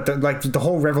 Yeah. But the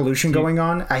whole revolution going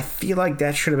on, I feel like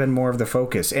that should have been more of the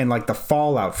focus, and like the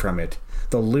fallout from it,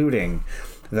 the looting,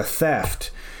 the theft,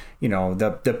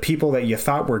 the people that you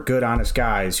thought were good, honest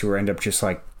guys who end up just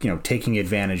like, taking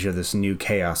advantage of this new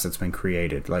chaos that's been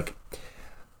created. Like,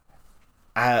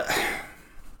 I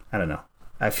don't know.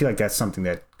 I feel like that's something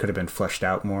that could have been fleshed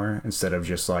out more instead of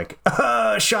just like,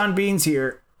 Sean Bean's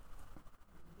here.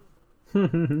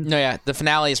 No, yeah, the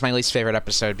finale is my least favorite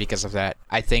episode because of that.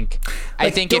 I think Go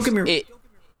ahead.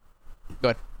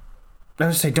 I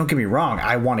was say, don't get me wrong.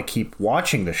 I want to keep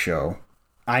watching the show.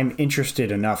 I'm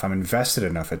interested enough. I'm invested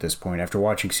enough at this point after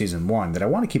watching season 1 that I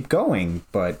want to keep going.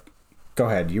 But go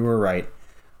ahead. You were right.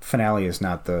 Finale is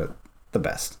not the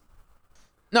best.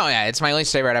 No, yeah, it's my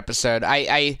least favorite episode.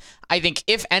 I think,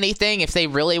 if anything, if they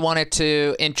really wanted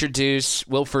to introduce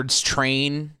Wilford's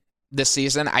train this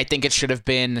season, I think it should have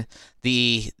been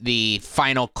the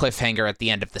final cliffhanger at the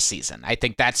end of the season. I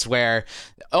think that's where,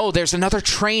 there's another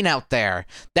train out there.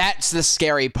 That's the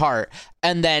scary part.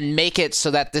 And then make it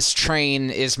so that this train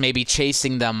is maybe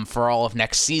chasing them for all of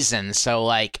next season. So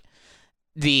like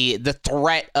the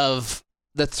threat of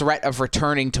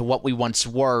returning to what we once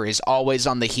were is always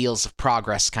on the heels of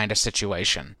progress kind of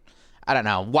situation. I don't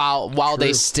know. While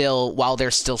they're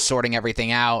still sorting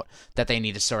everything out that they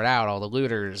need to sort out, all the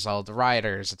looters, all the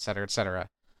rioters, et cetera, et cetera.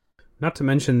 Not to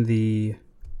mention the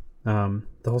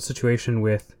whole situation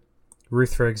with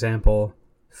Ruth, for example,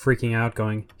 freaking out,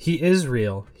 going, "He is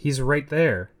real. He's right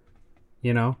there."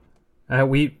 We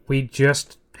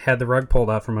just had the rug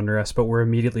pulled out from under us, but we're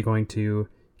immediately going to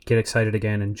get excited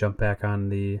again and jump back on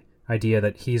the idea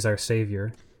that he's our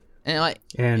savior.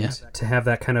 And to have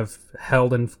that kind of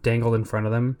held and dangled in front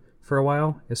of them for a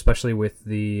while, especially with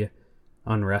the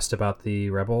unrest about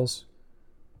the rebels,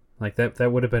 like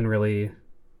that would have been really,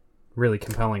 really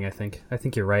compelling. I think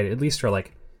you're right. At least for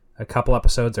like a couple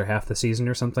episodes or half the season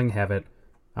or something, have it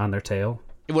on their tail.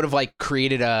 It would have like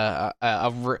created a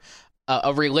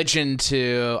religion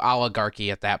to oligarchy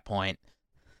at that point,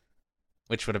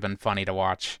 which would have been funny to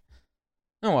watch.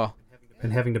 Oh well.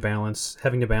 And having to balance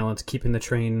keeping the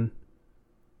train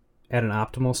at an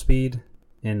optimal speed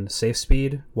and safe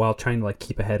speed while trying to like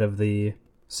keep ahead of the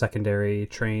secondary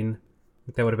train.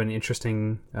 That would have been an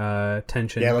interesting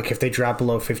tension. Yeah, look, if they drop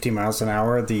below 50 miles an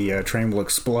hour, the train will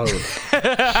explode.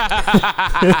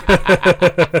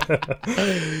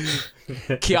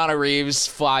 Keanu Reeves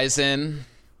flies in.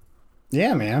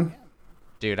 Yeah, man.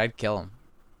 Dude, I'd kill him.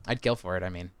 I'd kill for it, I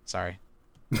mean. Sorry.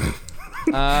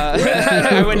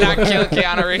 I would not kill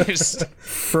Keanu Reeves.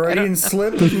 Freudian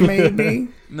slip, maybe?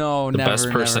 No, the never. Best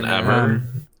person never. ever.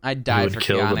 I'd die for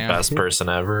kill Keanu. The best person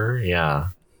ever. Yeah.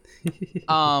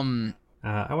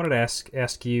 I wanted to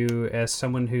ask you, as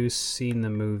someone who's seen the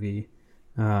movie,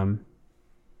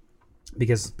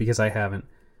 because I haven't.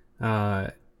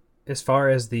 As far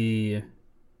as the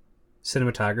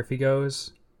cinematography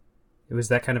goes, was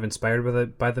that kind of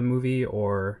inspired by the movie,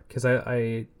 or because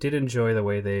I did enjoy the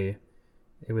way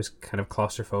it was kind of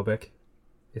claustrophobic,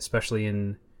 especially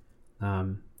in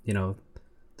the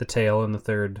tail and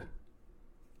the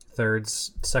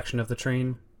thirds section of the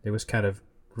train. It was kind of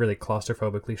really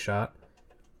claustrophobically shot,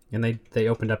 and they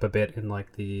opened up a bit in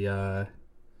like the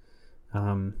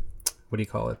what do you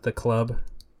call it, the club,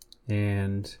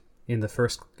 and in the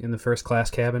first class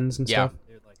cabins and stuff.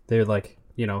 They're like,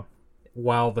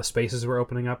 while the spaces were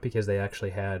opening up, because they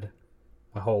actually had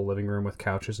a whole living room with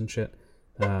couches and shit,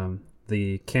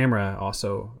 the camera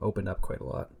also opened up quite a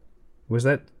lot. Was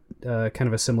that kind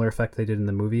of a similar effect they did in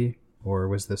the movie, or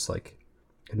was this like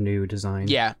a new design?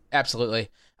 Yeah, absolutely.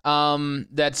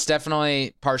 That's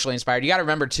definitely partially inspired. You got to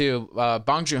remember too,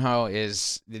 Bong Joon-ho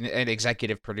is an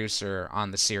executive producer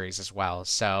on the series as well,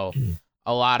 so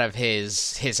a lot of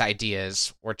his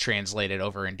ideas were translated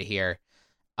over into here.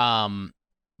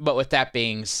 But with that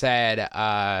being said,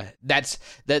 that's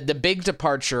the big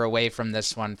departure away from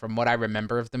this one, from what I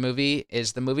remember of the movie,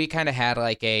 is the movie kind of had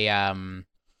like a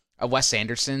Wes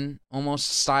Anderson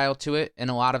almost style to it in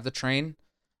a lot of the train.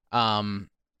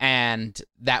 And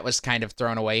that was kind of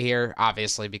thrown away here,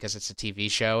 obviously, because it's a TV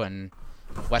show, and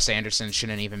Wes Anderson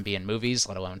shouldn't even be in movies,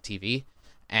 let alone TV.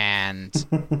 And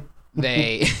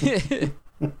they...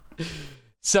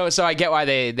 So I get why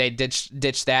they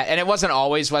ditched that. And it wasn't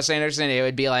always Wes Anderson. It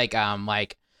would be like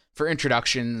for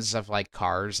introductions of like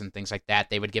cars and things like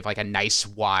that, they would give like a nice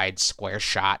wide square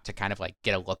shot to kind of like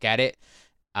get a look at it.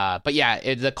 But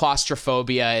yeah, the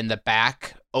claustrophobia in the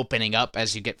back opening up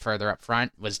as you get further up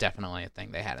front was definitely a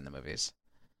thing they had in the movies.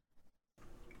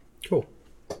 Cool.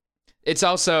 It's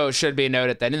also should be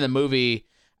noted that in the movie,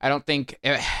 I don't think.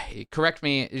 Correct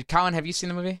me, Colin. Have you seen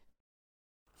the movie?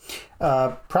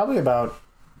 Probably about.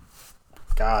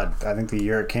 God, I think the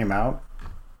year it came out.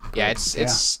 Yeah,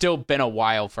 it's still been a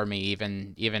while for me,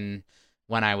 even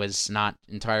when I was not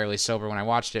entirely sober when I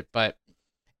watched it. But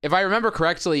if I remember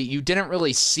correctly, you didn't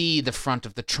really see the front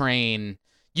of the train.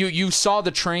 You saw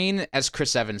the train as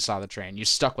Chris Evans saw the train. You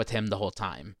stuck with him the whole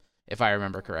time, if I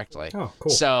remember correctly. Oh,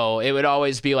 cool. So it would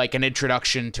always be like an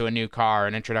introduction to a new car,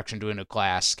 an introduction to a new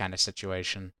class kind of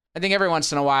situation. I think every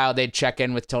once in a while they'd check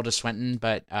in with Tilda Swinton,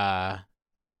 but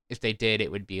if they did, it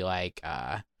would be like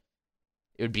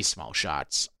it would be small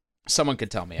shots. Someone could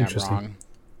tell me I'm wrong.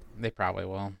 They probably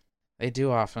will. They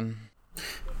do often.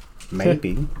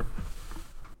 Maybe.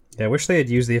 Yeah, I wish they had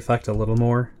used the effect a little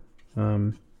more.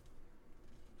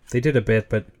 They did a bit,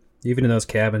 but even in those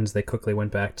cabins, they quickly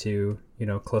went back to,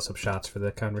 close-up shots for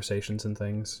the conversations and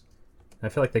things. I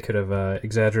feel like they could have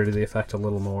exaggerated the effect a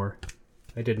little more.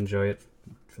 I did enjoy it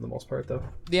for the most part, though.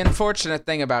 The unfortunate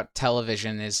thing about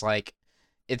television is, like,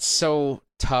 it's so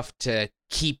tough to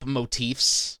keep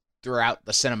motifs throughout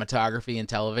the cinematography in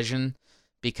television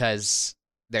because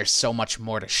there's so much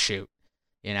more to shoot.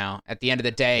 At the end of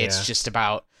the day, It's just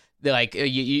about like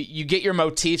you get your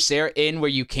motifs there in where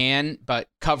you can, but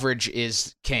coverage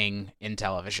is king in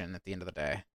television at the end of the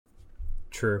day.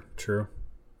 True.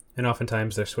 And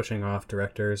oftentimes they're switching off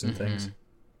directors and things.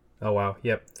 Oh wow,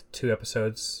 yep, 2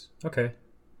 episodes. Okay,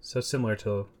 so similar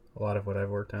to a lot of what I've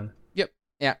worked on. Yep,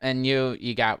 yeah, and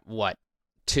you got what,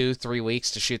 2-3 weeks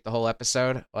to shoot the whole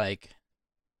episode,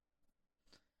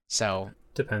 so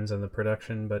depends on the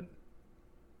production, but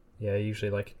yeah,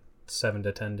 usually like 7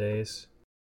 to 10 days.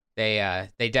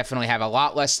 They definitely have a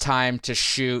lot less time to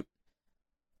shoot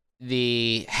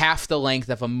the half the length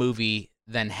of a movie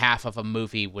than half of a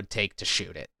movie would take to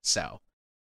shoot it. So,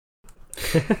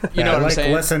 you know what I'm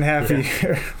saying? Less than half a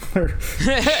year.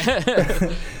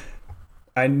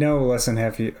 I know less than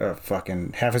half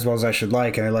fucking half as well as I should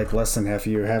like, and I like less than half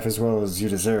a year, half as well as you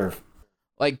deserve.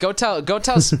 Like, go tell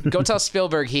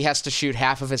Spielberg he has to shoot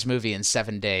half of his movie in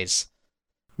 7 days.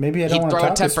 Maybe I don't want to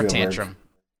talk to Spielberg. He'd throw a temper tantrum.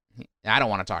 I don't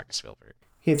want to talk to Spielberg.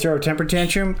 He'd throw a temper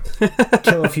tantrum,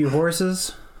 kill a few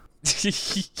horses.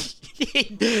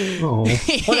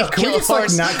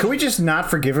 Can we just not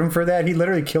forgive him for that? He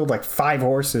literally killed like 5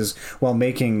 horses while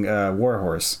making War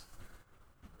Horse.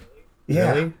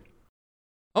 Yeah. Really?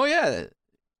 Oh yeah.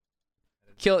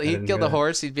 He'd kill the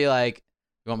horse. He'd be like,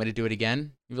 "You want me to do it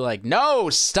again?" He'd be like, "No,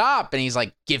 stop!" And he's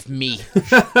like, "Give me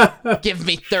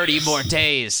 30 more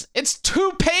days. It's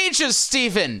 2 pages,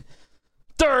 Stephen.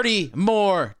 30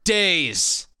 more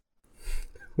days.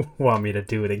 Want me to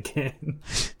do it again?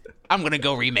 I'm gonna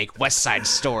go remake West Side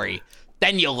Story.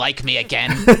 Then you'll like me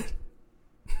again."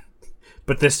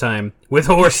 But this time with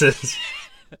horses.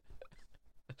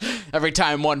 Every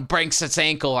time one breaks its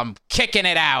ankle, I'm kicking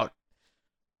it out.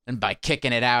 And by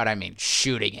kicking it out, I mean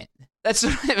shooting it. That's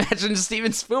what I imagine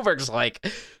Steven Spielberg's like.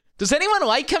 Does anyone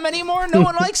like him anymore? No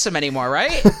one likes him anymore,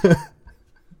 right?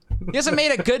 He hasn't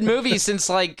made a good movie since,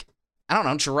 like, I don't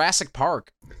know, Jurassic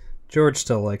Park. George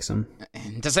still likes him.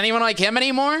 Does anyone like him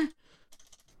anymore?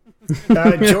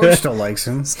 George still likes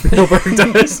him. Spielberg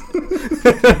does.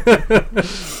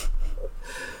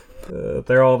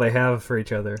 They're all they have for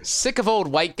each other. Sick of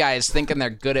old white guys thinking they're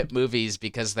good at movies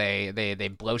because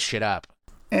they blow shit up.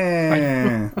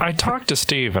 I talked to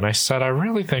Steve and I said, I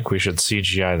really think we should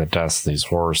CGI the deaths of these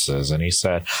horses. And he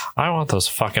said, I want those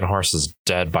fucking horses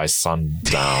dead by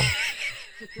sundown.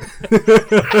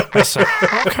 I said,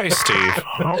 okay, Steve.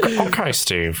 Okay,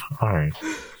 Steve. All right.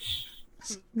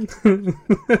 And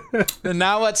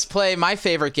now let's play my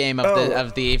favorite game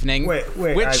of the evening. Wait.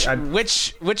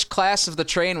 Which class of the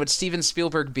train would Steven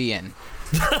Spielberg be in?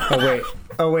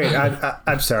 Oh wait.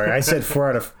 I'm sorry. I said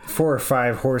 4 or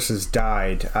 5 horses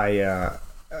died.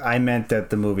 I meant that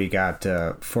the movie got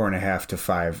 4.5 to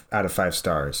 5 out of 5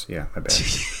 stars. Yeah, my bad.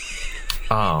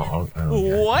 Oh. Okay.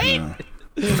 What?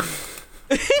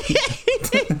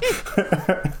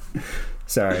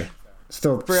 Sorry.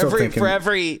 Still thinking.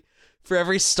 For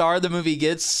every star the movie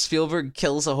gets, Spielberg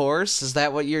kills a horse? Is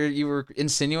that what you were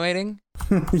insinuating?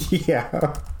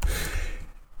 Yeah.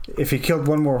 If he killed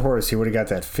one more horse, he would have got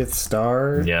that 5th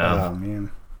star. Yeah. Oh,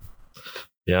 man.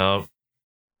 Yeah.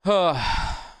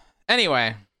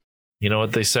 Anyway. You know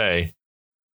what they say?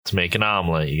 To make an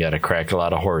omelet, you gotta crack a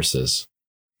lot of horses.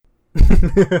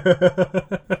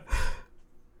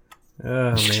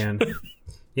 Oh, man.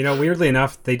 Weirdly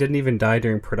enough, they didn't even die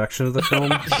during production of the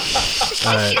film.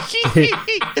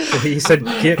 He said,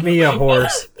 "Get me a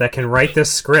horse that can write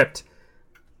this script."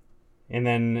 And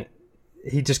then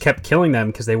he just kept killing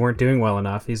them because they weren't doing well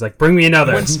enough. He's like, bring me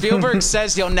another. When Spielberg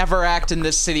says you'll never act in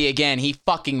this city again, he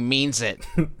fucking means it.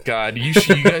 God, you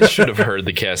guys should have heard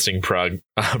the casting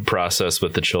process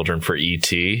with the children for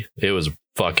E.T. It was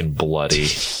fucking bloody.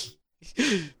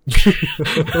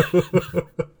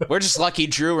 We're just lucky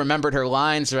Drew remembered her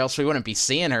lines, or else we wouldn't be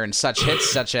seeing her in such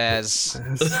hits such as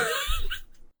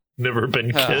Never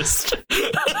Been Kissed.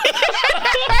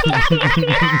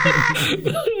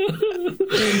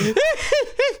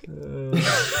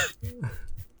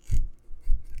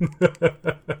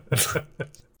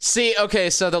 See, okay,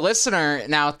 so the listener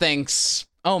now thinks,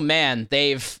 oh man,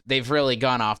 they've really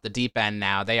gone off the deep end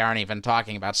now. They aren't even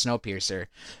talking about Snowpiercer.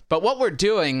 But what we're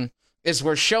doing is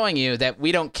we're showing you that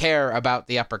we don't care about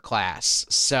the upper class,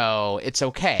 so it's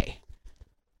okay.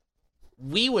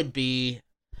 We would be...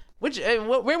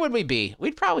 where would we be?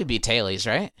 We'd probably be tailies,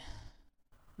 right?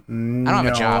 I don't have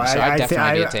a job, so I'd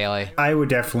definitely be a tailie. I would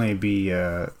definitely be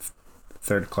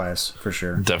third class, for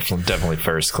sure. Definitely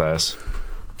first class.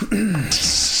 Shut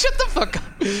the fuck up.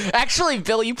 Actually,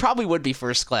 Bill, you probably would be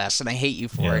first class, and I hate you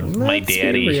for it. My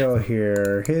daddy. Let's be real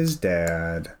here. His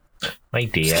dad. My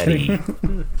daddy.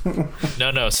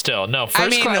 No, still. No,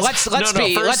 first class.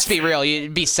 Let's be real.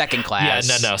 You'd be second class.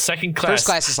 Yeah, no. Second class. First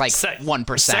class is like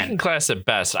 1%. Second class at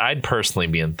best. I'd personally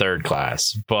be in third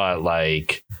class, but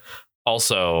like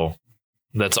also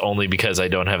that's only because I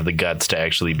don't have the guts to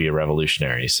actually be a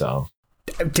revolutionary, so.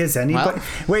 Does anybody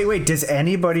wait, does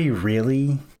anybody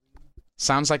really?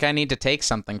 Sounds like I need to take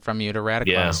something from you to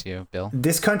radicalize you, Bill.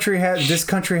 This country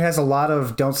has a lot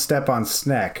of don't step on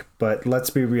Sneck, but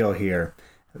let's be real here.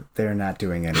 They're not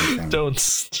doing anything.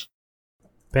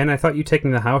 Ben, I thought you taking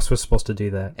the house was supposed to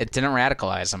do that. It didn't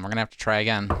radicalize them. We're going to have to try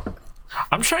again.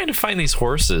 I'm trying to find these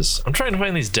horses. I'm trying to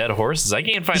find these dead horses. I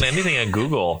can't find anything on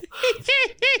Google.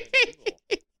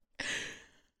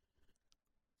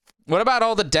 What about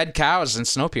all the dead cows in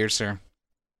Snowpiercer?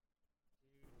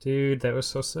 Dude, that was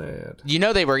so sad. You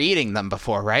know they were eating them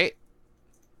before, right?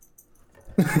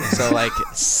 So like,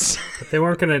 but they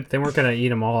weren't gonna eat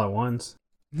them all at once.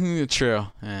 True.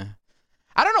 Yeah.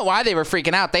 I don't know why they were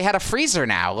freaking out. They had a freezer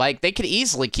now. Like they could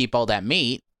easily keep all that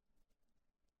meat.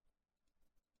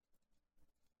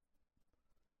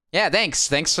 Yeah, thanks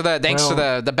for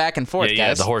the back and forth, guys.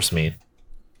 Yeah, the horse meat.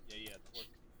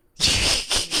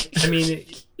 I mean,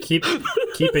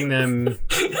 keeping them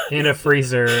in a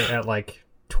freezer at like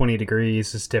 20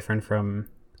 degrees is different from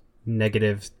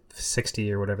negative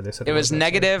 60 or whatever they said. It was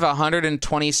negative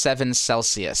 127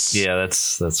 Celsius. Yeah,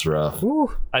 that's rough.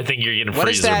 Ooh. I think you're getting what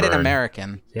freezer is that burn in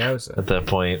American? Yeah, at that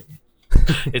point.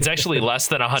 It's actually less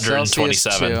than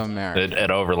 127.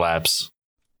 It overlaps.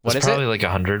 What it's is probably it? like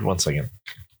 100. 1 second.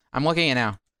 I'm looking at it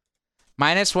now.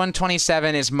 Minus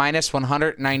 127 is minus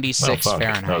 196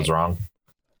 Fahrenheit. That was wrong.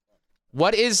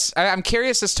 I'm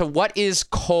curious as to what is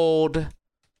cold.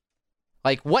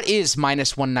 Like, what is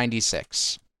minus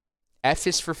 196? F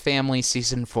is for Family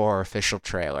Season 4 official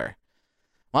trailer.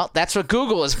 Well, that's what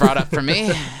Google has brought up for me.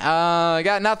 I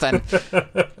got nothing.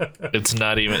 It's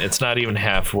not even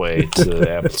halfway to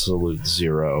absolute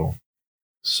zero.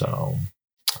 So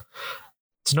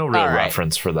it's no real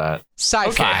reference for that. Sci-fi.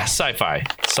 Okay,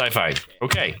 sci-fi.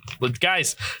 Okay,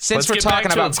 guys. Since we're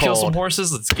talking about let's kill some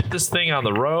horses. Let's get this thing on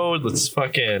the road. Let's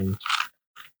fucking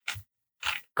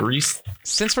grease.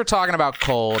 Since we're talking about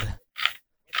cold,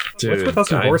 what's dude, with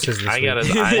us and horses this week? I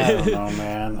don't know,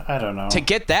 man. I don't know. To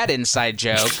get that inside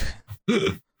joke,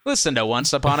 listen to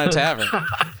Once Upon a Tavern.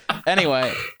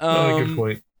 Anyway, good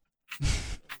point.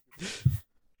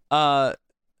 I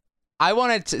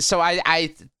wanted to.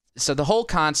 So the whole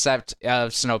concept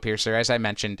of Snowpiercer, as I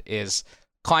mentioned, is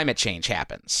climate change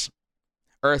happens.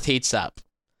 Earth heats up.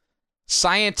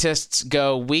 Scientists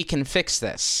go, we can fix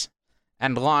this,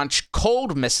 and launch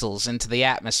cold missiles into the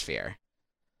atmosphere.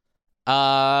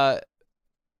 And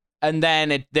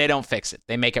then they don't fix it.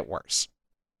 They make it worse.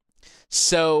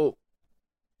 So,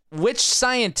 which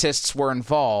scientists were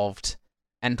involved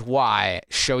and why?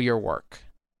 Show your work.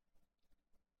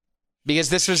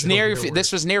 Because this was near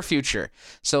future.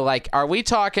 So like, are we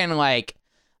talking like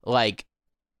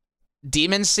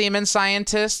demon semen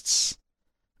scientists,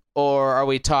 or are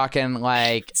we talking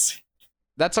like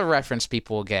that's a reference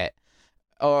people will get,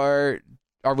 or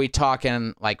are we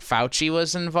talking like Fauci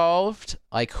was involved?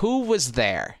 Like, who was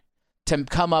there to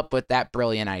come up with that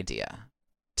brilliant idea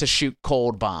to shoot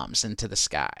cold bombs into the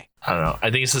sky? I don't know.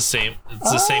 I think it's the same.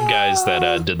 It's the same guys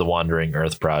that did the Wandering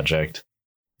Earth project.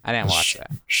 I didn't watch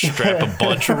that. Strap a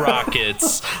bunch of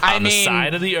rockets on the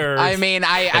side of the Earth.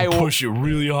 I push it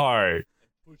really hard.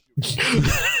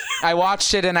 I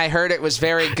watched it and I heard it was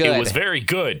very good. It was very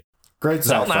good. Great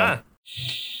sci-fi.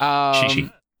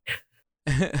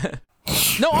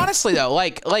 No, honestly though,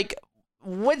 like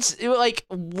what's like,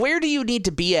 where do you need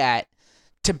to be at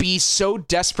to be so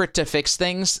desperate to fix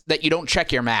things that you don't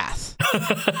check your math?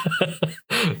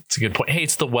 It's a good point. Hey,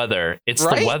 it's the weather. It's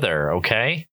Right? the weather,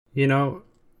 okay? You know,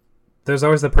 there's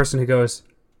always the person who goes,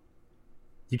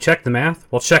 "You check the math?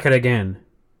 Well, check it again."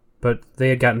 But they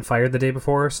had gotten fired the day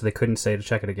before, so they couldn't say to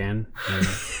check it again. And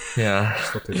Yeah.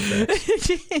 slipped through the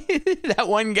cracks. That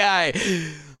one guy.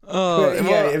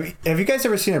 Have you guys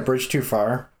ever seen A Bridge Too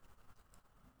Far?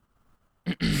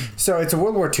 So it's a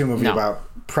World War II movie about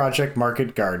Project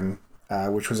Market Garden,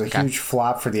 which was a huge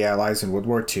flop for the Allies in World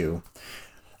War II.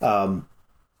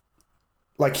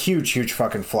 Like huge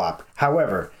fucking flop.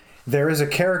 However, there is a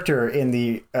character in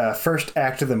the first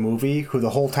act of the movie who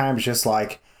the whole time is just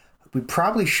like, we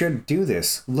probably should do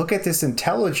this. Look at this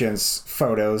intelligence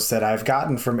photos that I've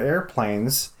gotten from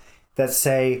airplanes that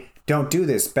say, don't do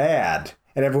this, bad.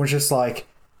 And everyone's just like,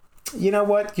 you know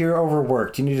what? You're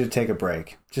overworked. You need to take a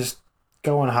break. Just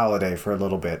go on holiday for a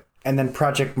little bit. And then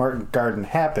Project Market Garden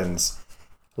happens.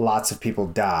 Lots of people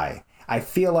die. I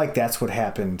feel like that's what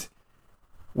happened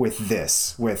with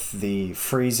this, with the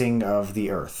freezing of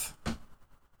the Earth.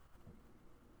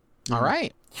 All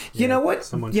right. You know what?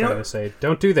 Someone tried to say,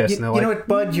 don't do this. And they're you like, know what,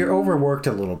 Bud? You're overworked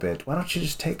a little bit. Why don't you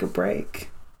just take a break?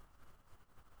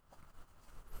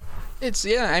 It's,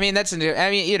 yeah, I mean,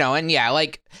 you know, and yeah,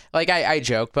 like I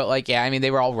joke, but like, yeah, I mean,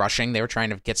 they were all rushing. They were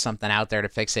trying to get something out there to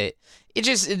fix it. It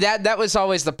just, that was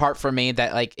always the part for me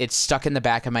that, like, it stuck in the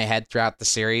back of my head throughout the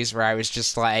series where I was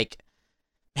just like,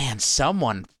 man,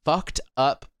 someone fucked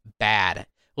up bad.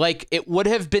 Like, it would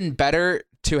have been better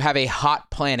to have a hot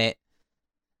planet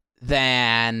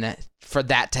than for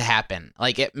that to happen.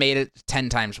 Like, it made it 10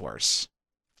 times worse.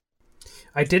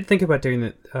 I did think about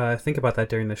that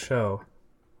during the show.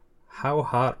 How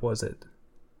hot was it?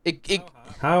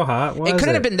 How hot was it? It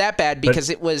couldn't have been that bad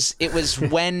because it was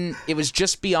when it was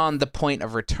just beyond the point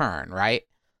of return, right?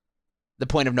 The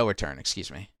point of no return,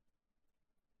 excuse me.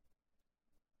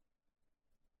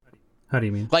 How do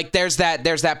you mean? Like there's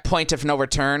that point of no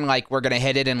return, like we're gonna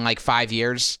hit it in like 5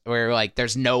 years, where like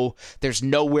there's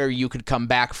nowhere you could come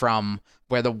back from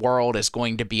where the world is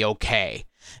going to be okay.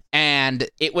 And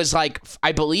it was like,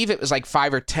 I believe it was like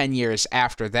 5 or 10 years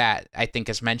after that, I think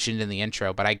is mentioned in the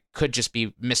intro, but I could just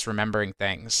be misremembering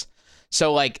things.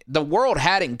 So like the world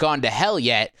hadn't gone to hell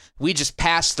yet. We just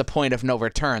passed the point of no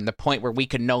return, the point where we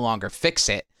could no longer fix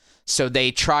it. So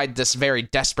they tried this very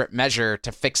desperate measure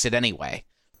to fix it anyway.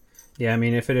 Yeah, I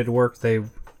mean, if it had worked, they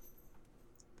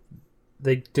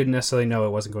didn't necessarily know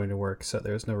it wasn't going to work, so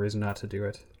there was no reason not to do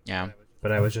it. Yeah.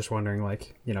 But I was just wondering,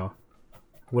 like, you know,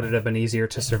 would it have been easier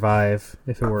to survive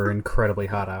if it were incredibly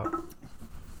hot out?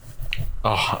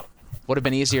 Oh, would have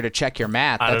been easier to check your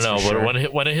math. I don't know,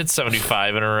 but when it hits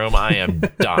 75 in a room, I am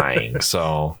dying.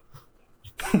 So,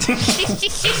 God,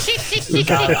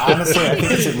 honestly, I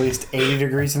think it's at least 80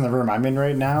 degrees in the room I'm in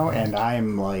right now, and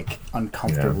I'm like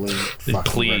uncomfortably. Yeah.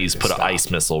 Please put an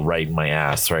ice missile right in my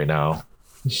ass right now.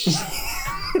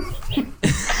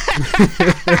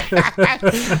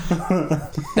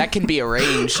 That can be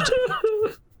arranged.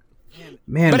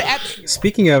 Man, but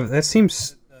speaking of, that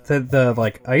seems that the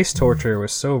like ice torture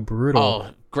was so brutal.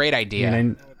 Oh, great idea.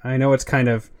 And I know it's kind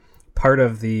of part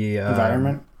of the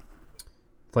environment.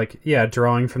 Like, yeah,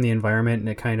 drawing from the environment, and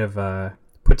it kind of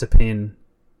puts a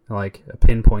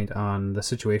pinpoint on the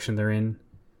situation they're in.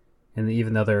 And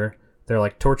even though they're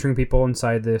like torturing people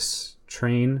inside this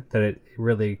train, that it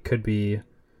really could be,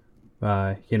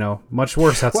 you know, much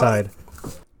worse outside.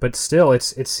 But still,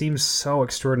 it seems so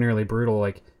extraordinarily brutal.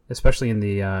 Like, especially in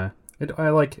the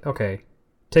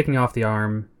taking off the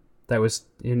arm. That was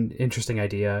an interesting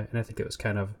idea, and I think it was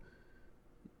kind of,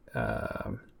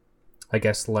 I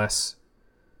guess, less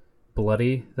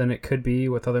bloody than it could be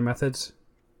with other methods.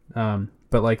 But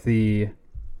like the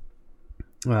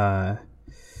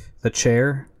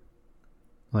chair,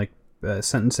 like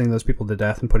sentencing those people to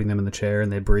death and putting them in the chair, and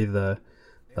they breathe the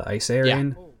ice air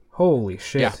in. Holy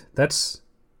shit! Yeah.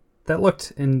 That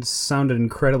looked and sounded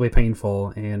incredibly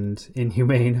painful and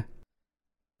inhumane.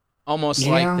 Almost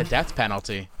like the death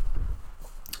penalty.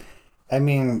 I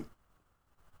mean,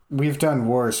 we've done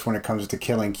worse when it comes to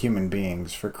killing human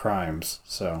beings for crimes,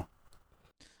 so.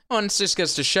 Well, and it just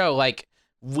goes to show, like,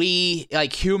 we,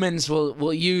 like, humans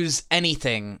will use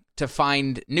anything to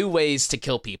find new ways to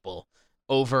kill people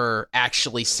over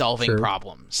actually solving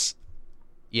problems.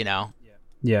 You know?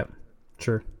 Yeah,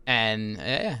 sure. And,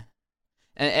 yeah.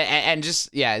 And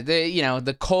just, yeah,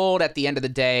 the cold at the end of the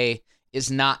day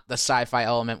is not the sci-fi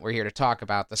element we're here to talk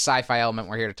about. The sci-fi element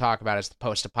we're here to talk about is the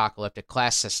post-apocalyptic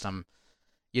class system.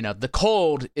 You know, the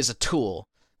cold is a tool.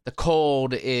 the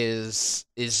cold is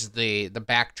the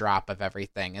backdrop of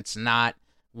everything. It's not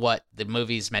what the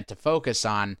movie's meant to focus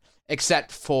on,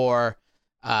 except for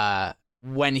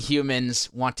when humans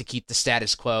want to keep the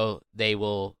status quo, they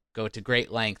will go to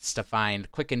great lengths to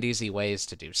find quick and easy ways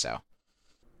to do so.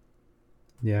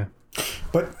 Yeah.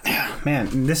 But,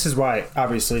 man, this is why,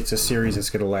 obviously, it's a series that's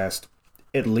going to last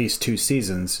at least 2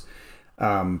 seasons.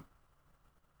 I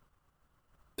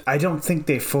don't think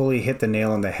they fully hit the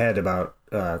nail on the head about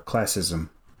classism.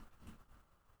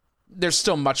 There's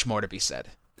still much more to be said.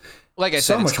 Like I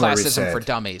said, it's classism for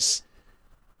dummies.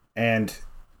 And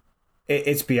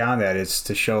it's beyond that. It's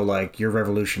to show, like, your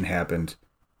revolution happened.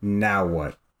 Now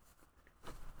what?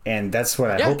 And that's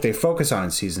what I hope they focus on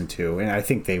in season 2. And I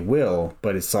think they will,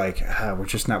 but it's like,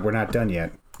 we're not done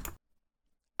yet.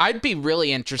 I'd be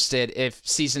really interested if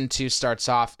season 2 starts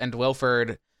off and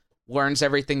Wilford learns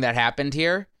everything that happened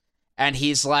here. And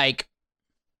he's like,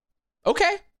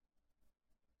 okay.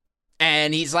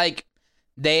 And he's like,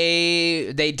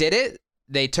 they did it.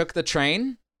 They took the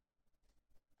train.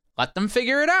 Let them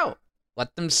figure it out.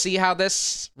 Let them see how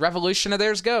this revolution of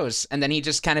theirs goes. And then he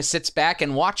just kind of sits back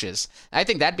and watches. I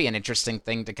think that'd be an interesting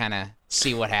thing to kind of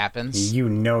see what happens. You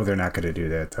know they're not going to do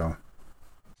that, though.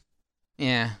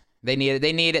 Yeah. They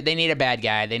need a bad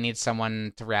guy. They need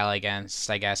someone to rally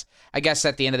against, I guess. I guess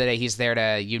at the end of the day, he's there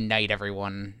to unite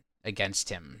everyone against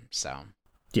him. So.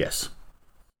 Yes.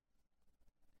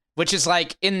 Which is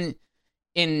like in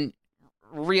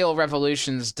real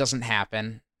revolutions doesn't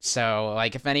happen. So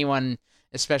like if anyone,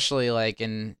 especially like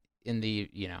in the,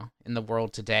 you know, in the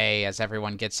world today, as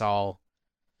everyone gets all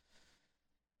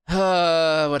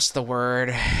what's the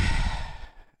word?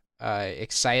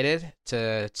 Excited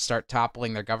to start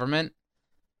toppling their government.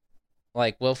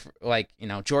 Like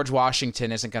George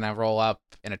Washington isn't gonna roll up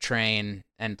in a train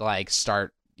and like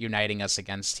start uniting us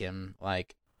against him.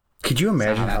 Like, could you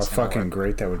imagine how fucking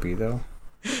great that would be, though?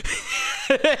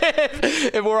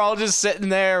 If we're all just sitting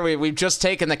there, we've just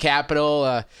taken the Capitol.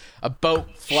 A boat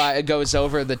goes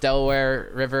over the Delaware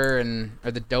River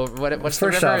or the Dover. What's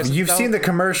First the river? off, you've seen the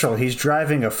commercial. He's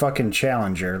driving a fucking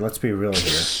Challenger. Let's be real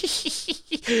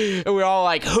here. And we're all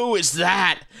like, "Who is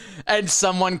that?" And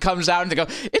someone comes out and they go,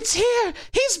 "It's here.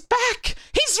 He's back.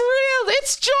 He's real.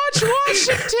 It's George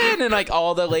Washington." And like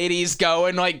all the ladies go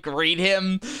and like greet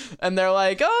him, and they're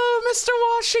like, "Oh, Mr.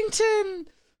 Washington."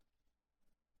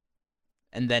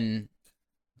 And then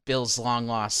Bill's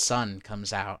long-lost son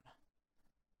comes out.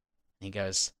 He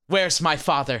goes, "Where's my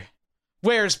father?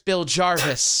 Where's Bill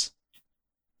Jarvis?"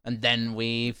 And then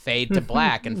we fade to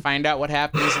black and find out what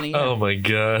happens in a year. Oh my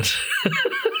god.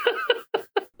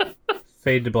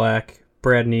 Fade to black.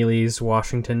 Brad Neely's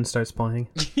Washington starts playing.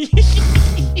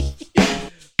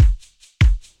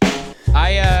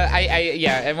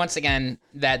 And once again,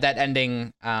 that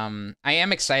ending, I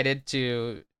am excited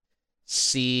to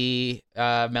see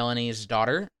Melanie's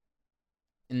daughter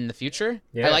in the future.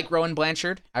 Yeah. I like Rowan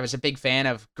Blanchard. I was a big fan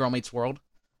of Girl Meets World.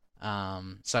 So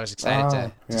I was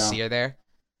excited to see her there.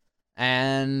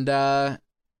 And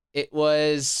it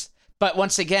was, but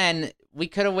once again, we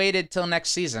could have waited till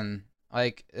next season.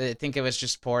 Like, I think it was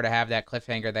just poor to have that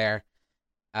cliffhanger there.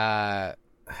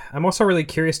 I'm also really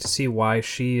curious to see why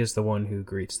she is the one who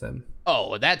greets them.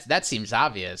 Oh, that seems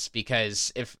obvious,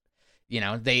 because if, you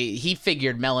know, he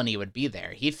figured Melanie would be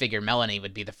there. He figured Melanie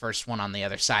would be the first one on the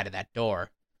other side of that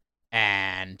door,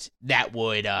 and that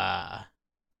would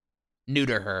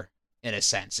neuter her in a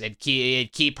sense. It'd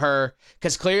keep her,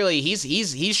 because clearly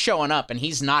he's showing up and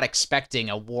he's not expecting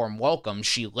a warm welcome.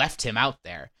 She left him out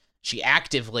there. She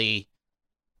actively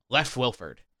left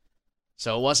Wilford,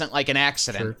 so it wasn't like an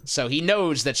accident. Sure. So he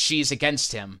knows that she's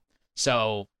against him.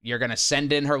 So you're gonna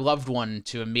send in her loved one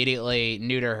to immediately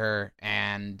neuter her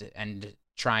and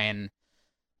try and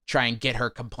get her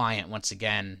compliant once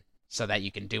again, so that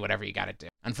you can do whatever you gotta do.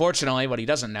 Unfortunately, what he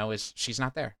doesn't know is she's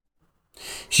not there.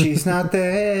 She's not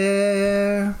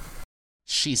there.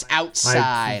 She's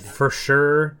outside. For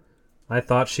sure, I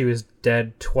thought she was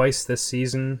dead twice this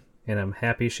season, and I'm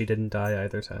happy she didn't die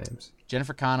either times.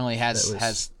 Jennifer Connelly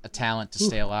has a talent to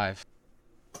stay alive.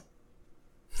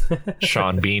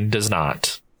 Sean Bean does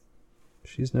not.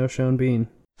 She's no Sean Bean.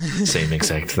 Same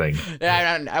exact thing.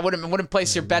 Yeah, I wouldn't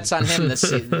place your bets on him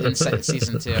this in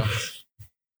season 2.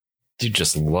 Dude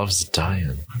just loves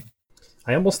dying.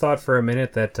 I almost thought for a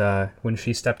minute that when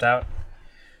she stepped out,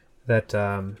 that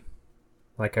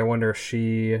like, I wonder if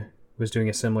she was doing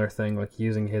a similar thing, like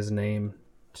using his name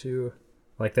to,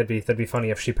 like, that'd be funny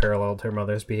if she paralleled her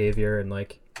mother's behavior and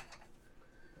like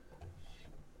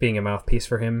being a mouthpiece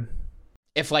for him.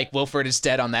 If like Wilford is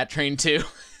dead on that train too.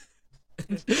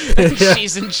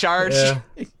 She's in charge. Yeah.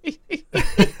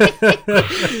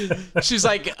 She's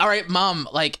like, all right, Mom,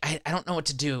 like, I don't know what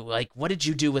to do. Like, what did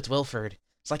you do with Wilford?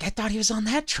 It's like, I thought he was on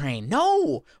that train.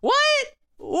 No! What?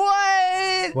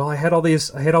 Well, I had all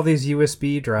these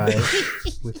USB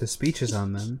drives with the speeches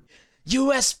on them.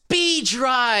 USB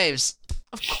drives!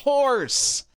 Of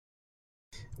course!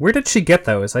 Where did she get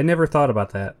those? I never thought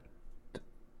about that.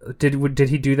 Did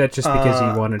he do that just because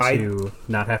he wanted to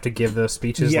not have to give those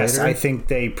speeches later? Yes, I think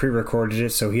they pre-recorded it,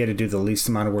 so he had to do the least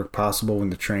amount of work possible when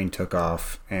the train took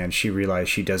off, and she realized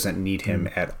she doesn't need him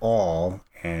at all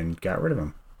and got rid of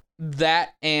him.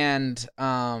 That and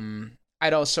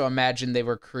I'd also imagine they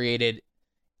were created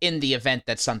in the event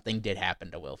that something did happen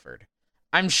to Wilford.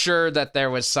 I'm sure that there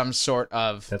was some sort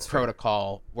of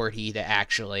protocol were he to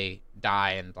actually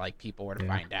die and like people were to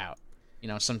find out. You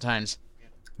know, sometimes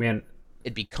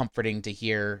it'd be comforting to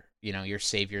hear, you know, your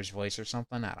savior's voice or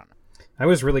something. I don't know. I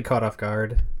was really caught off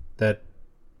guard that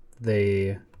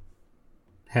they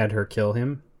had her kill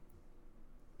him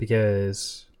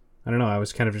because I don't know, I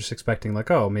was kind of just expecting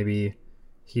like, oh, maybe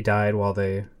he died while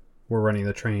they were running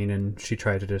the train and she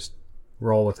tried to just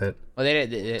roll with it. Well, they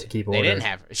didn't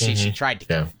have her. She tried to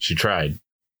kill him. She tried.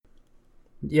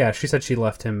 Yeah, she said she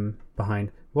left him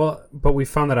behind. Well, but we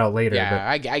found that out later. Yeah,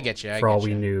 I get you. For all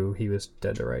we knew, he was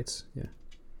dead to rights. Yeah,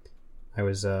 I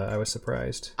was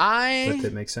surprised. But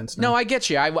it makes sense now. No, I get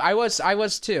you. I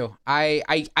was too.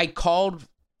 I called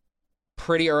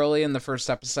pretty early in the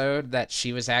first episode that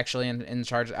she was actually in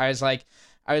charge. I was like,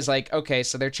 okay,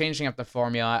 so they're changing up the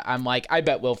formula. I'm like, I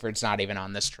bet Wilford's not even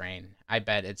on this train. I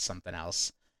bet it's something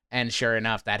else. And sure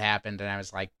enough, that happened, and I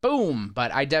was like, boom!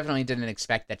 But I definitely didn't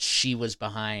expect that she was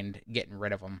behind getting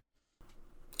rid of him.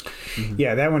 Mm-hmm.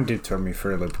 Yeah, that one did throw me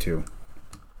for a loop, too.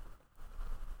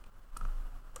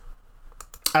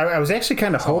 I was actually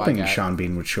kind of hoping Sean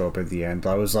Bean would show up at the end.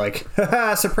 I was like,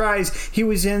 haha, surprise! He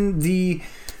was in the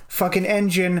fucking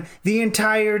engine the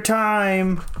entire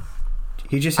time!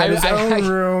 He just had his own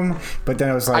room. But then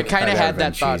I was like, I kind of had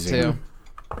that thought, too.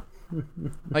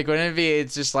 Like, wouldn't it be,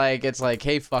 it's like,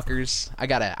 hey, fuckers,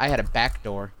 I had a back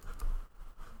door.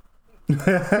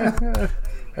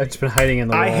 I've just been hiding in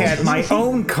the walls. I had my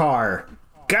own car.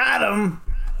 Got him.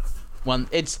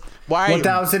 It's why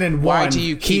 1001. Why do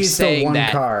you keep saying the one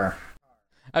that? Car.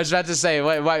 I was about to say,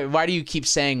 why do you keep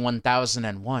saying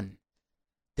 1001?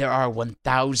 There are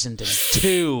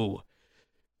 1002.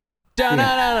 Got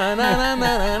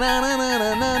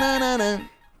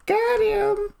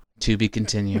him. To be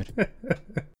continued.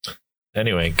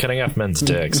 Anyway, cutting off men's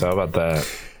dicks. How about that?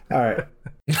 All right.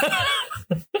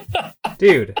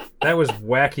 Dude, that was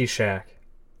Wacky Shack.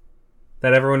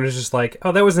 That everyone was just like,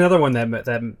 oh, that was another one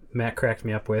that Matt cracked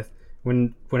me up with.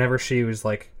 Whenever she was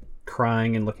like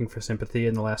crying and looking for sympathy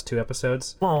in the last 2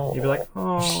 episodes, you'd be like,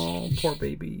 oh, poor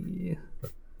baby.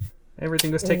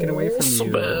 Everything was taken away from so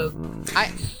you.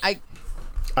 Bad.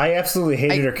 I absolutely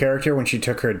hated her character when she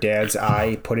took her dad's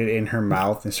eye, put it in her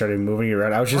mouth, and started moving it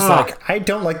around. I was just like, I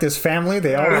don't like this family.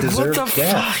 They all deserve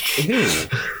death. Ew.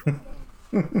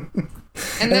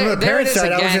 And then the parents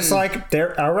died. I was just like,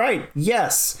 they're all right.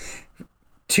 Yes.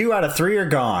 2 out of 3 are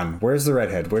gone. Where's the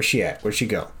redhead? Where's she at? Where'd she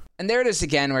go? And there it is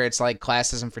again, where it's like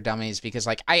classism for dummies, because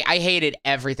like I hated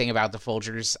everything about the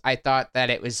Folgers. I thought that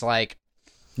it was like,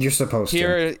 you're supposed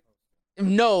to.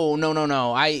 No.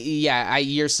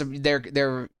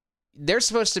 They're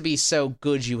supposed to be so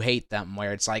good you hate them,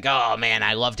 where it's like, oh man,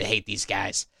 I love to hate these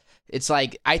guys. It's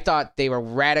like, I thought they were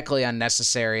radically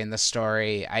unnecessary in the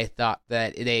story. I thought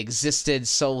that they existed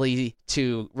solely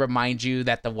to remind you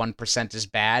that the 1% is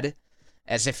bad,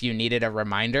 as if you needed a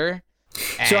reminder.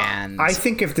 And so I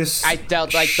think if this... I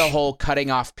felt like the whole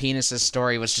cutting off penises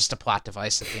story was just a plot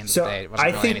device at the end of the day. It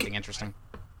wasn't really anything interesting.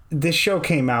 This show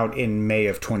came out in May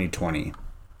of 2020.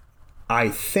 I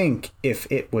think if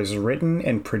it was written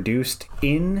and produced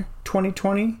in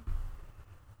 2020,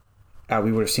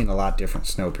 we would have seen a lot different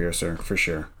Snowpiercer, for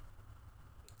sure.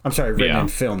 I'm sorry, written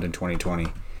and filmed in 2020.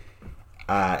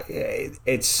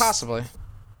 It's... Possibly.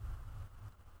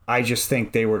 I just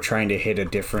think they were trying to hit a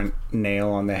different nail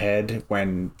on the head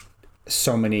when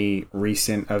so many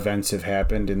recent events have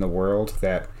happened in the world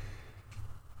that...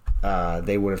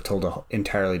 they would have told an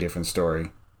entirely different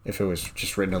story if it was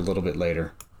just written a little bit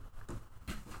later.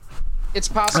 It's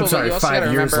possible. I'm sorry,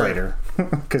 5 years later,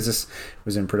 because this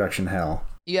was in production hell.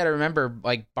 You got to remember,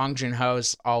 like, Bong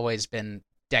Joon-ho's always been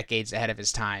decades ahead of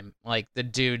his time. Like, the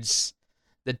dude's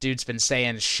been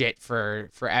saying shit for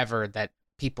forever that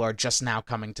people are just now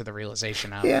coming to the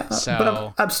realization of. Yeah, so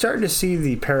but I'm starting to see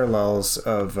the parallels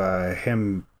of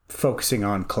him focusing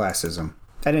on classism.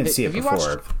 I didn't see it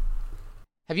before.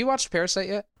 Have you watched Parasite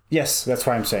yet? Yes, that's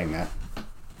why I'm saying that.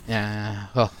 Yeah.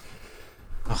 Well,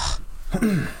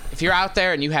 if you're out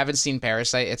there and you haven't seen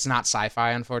Parasite, it's not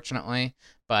sci-fi, unfortunately,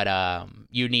 but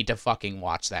you need to fucking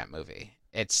watch that movie.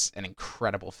 It's an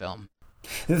incredible film.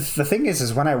 The thing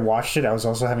is when I watched it, I was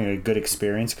also having a good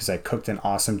experience because I cooked an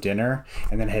awesome dinner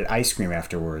and then had ice cream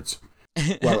afterwards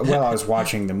while I was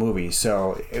watching the movie.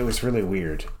 So it was really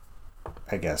weird,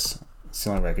 I guess. It's the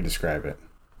only way I could describe it.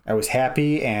 I was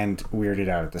happy and weirded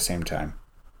out at the same time.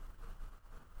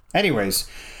 Anyways,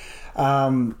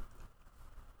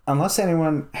 unless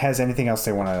anyone has anything else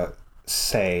they want to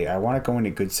say, I want to go into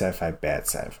good sci-fi, bad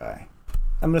sci-fi.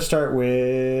 I'm going to start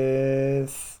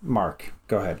with Mark.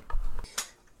 Go ahead.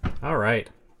 All right.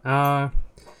 Well,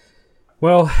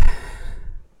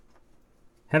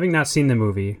 having not seen the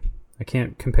movie, I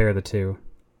can't compare the two,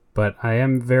 but I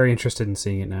am very interested in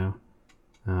seeing it now.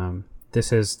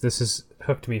 This has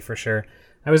hooked me for sure.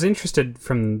 I was interested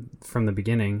from the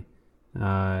beginning,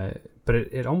 but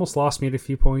it almost lost me at a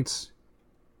few points.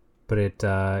 But it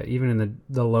even in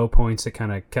the low points, it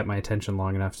kind of kept my attention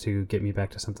long enough to get me back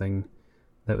to something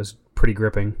that was pretty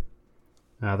gripping.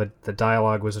 The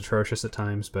dialogue was atrocious at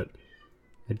times, but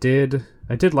I did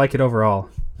like it overall,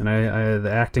 and I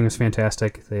the acting is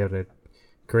fantastic. They have a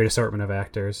great assortment of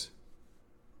actors,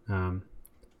 and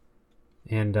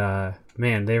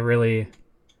man, they really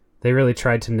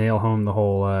tried to nail home the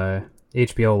whole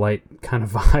HBO Light kind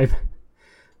of vibe.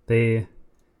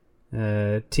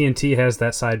 TNT has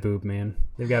that side boob, man.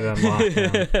 They've got it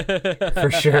unlocked for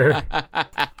sure.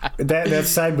 That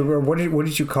side boob. What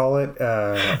did you call it?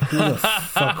 Who the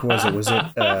fuck was it? Was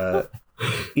it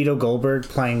Ido Goldberg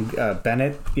playing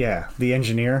Bennett? Yeah, the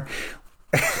engineer.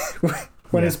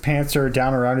 When his pants are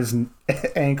down around his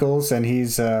ankles, and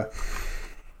he's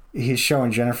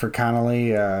showing Jennifer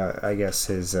Connelly, I guess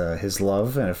his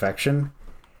love and affection.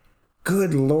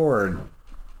 Good Lord.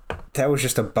 That was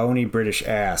just a bony British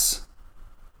ass.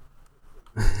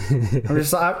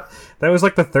 That was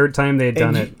like the third time they had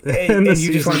done it. And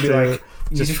you just want to be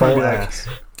like,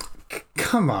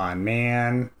 come on,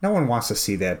 man. No one wants to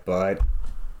see that butt.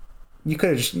 You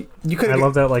could have. I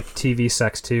love that like TV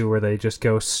sex too, where they just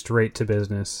go straight to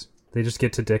business. They just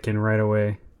get to dicking right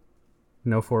away.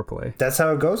 No foreplay. That's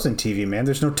how it goes in TV, man.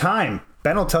 There's no time.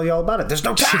 Ben will tell you all about it. There's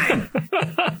no time.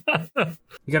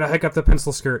 You gotta hike up the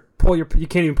pencil skirt. You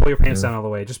can't even pull your pants down all the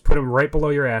way. Just put them right below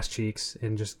your ass cheeks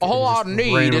and just. All I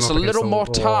need is a little more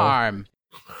time.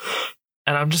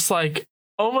 And I'm just like,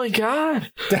 oh my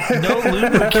god, no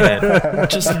lubricant.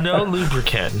 Just no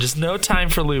lubricant. Just no time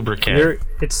for lubricant.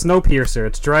 It's Snowpiercer.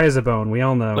 It's dry as a bone. We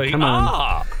all know. Come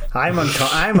on. I'm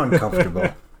uncomfortable.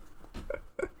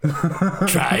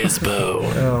 Dry as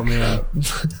bone. Oh man.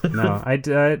 No, I'd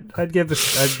give the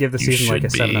season like a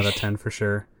 7 out of 10 for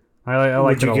sure. I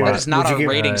liked it a lot. But it's not a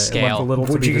rating scale.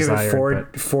 Would you give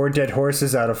it four dead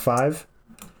horses out of 5?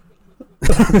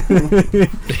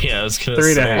 Yeah, I was gonna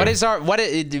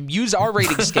say. Use our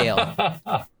rating scale.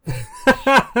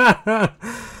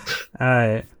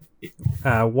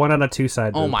 1 out of 2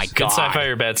 side boobs. Oh my god. Good sci-fi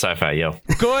or bad sci-fi, yo?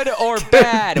 Good or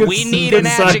bad? We need an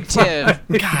adjective.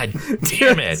 God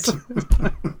damn it.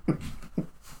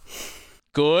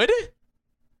 Good?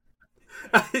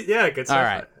 Yeah, good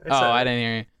sci-fi. All right. I didn't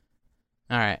hear you.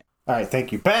 All right,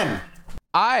 thank you. Ben!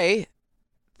 I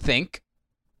think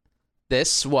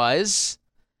this was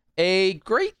a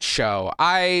great show.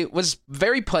 I was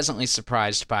very pleasantly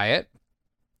surprised by it.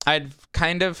 I'd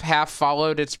kind of half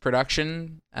followed its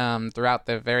production throughout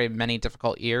the very many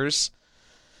difficult years.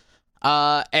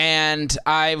 And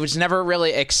I was never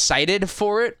really excited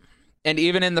for it. And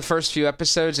even in the first few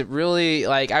episodes, it really,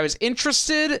 I was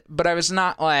interested, but I was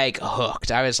not,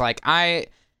 hooked. I was like, I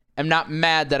am not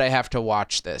mad that I have to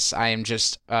watch this. I am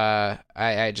just, I'm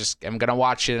going to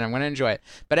watch it and I'm going to enjoy it.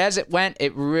 But as it went,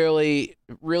 it really,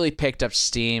 really picked up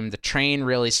steam. The train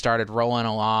really started rolling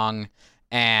along.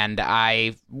 And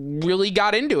I really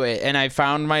got into it, and I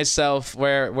found myself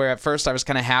where at first I was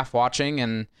kind of half watching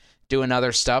and doing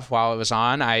other stuff while it was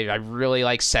on. I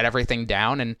really set everything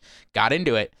down and got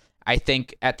into it. I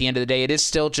think at the end of the day, it is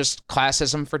still just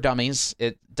classism for dummies.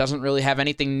 It doesn't really have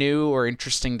anything new or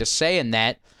interesting to say in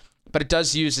that, but it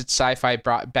does use its sci-fi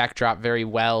backdrop very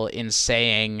well in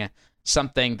saying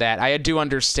something that I do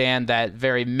understand that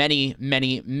very many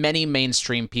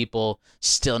mainstream people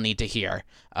still need to hear.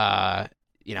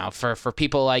 For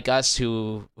people like us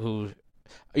who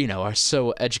are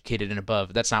so educated and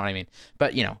above, that's not what I mean.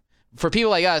 But, for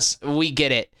people like us, we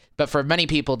get it. But for many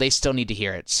people, they still need to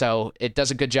hear it. So it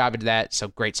does a good job of that. So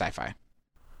great sci-fi.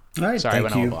 All right, sorry, I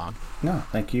went all long. No,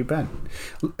 thank you, Ben.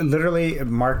 Literally,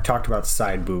 Mark talked about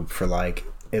side boob for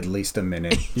at least a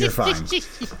minute. You're fine.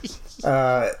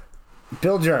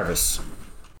 Bill Jarvis.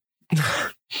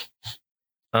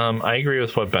 I agree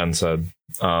with what Ben said.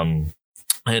 And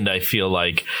I feel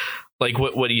like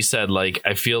what you said, like,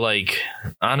 I feel like,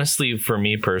 honestly, for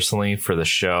me personally, for the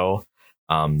show,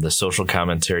 the social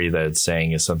commentary that it's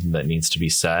saying is something that needs to be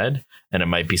said. And it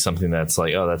might be something that's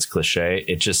like, oh, that's cliche.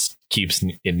 It just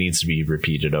it needs to be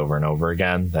repeated over and over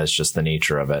again. That's just the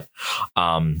nature of it.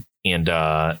 And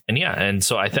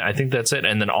so I think that's it.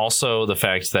 And then also the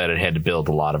fact that it had to build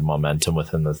a lot of momentum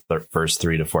within the first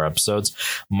 3 to 4 episodes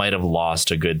might have lost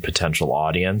a good potential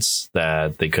audience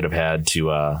that they could have had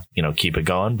to keep it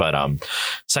going. But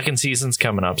second season's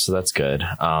coming up, so that's good.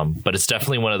 But it's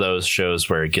definitely one of those shows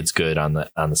where it gets good on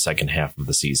the second half of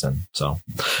the season. So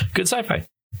good sci-fi.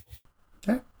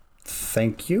 Okay,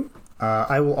 thank you.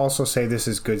 I will also say this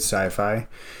is good sci-fi.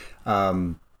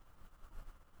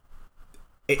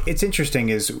 It's interesting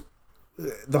is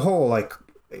the whole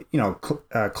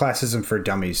classism for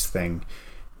dummies thing.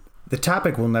 The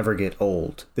topic will never get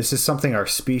old. This is something our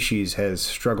species has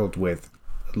struggled with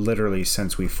literally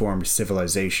since we formed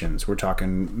civilizations. We're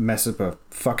talking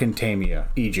Mesopotamia,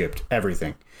 Egypt,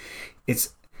 everything.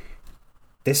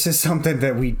 This is something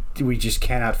that we just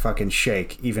cannot fucking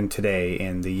shake even today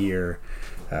in the year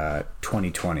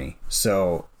 2020.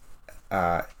 So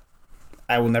I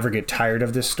will never get tired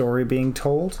of this story being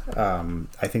told.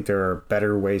 I think there are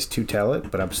better ways to tell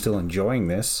it, but I'm still enjoying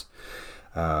this.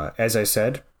 As I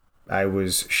said, I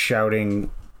was shouting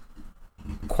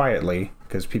quietly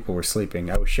because people were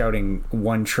sleeping. I was shouting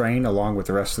 "One Train" along with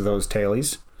the rest of those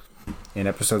tailies in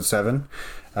episode 7.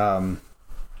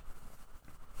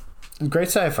 Great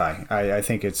sci-fi. I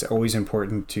think it's always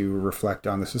important to reflect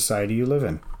on the society you live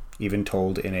in, even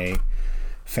told in a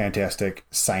fantastic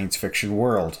science fiction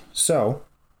world. So,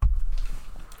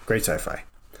 great sci-fi.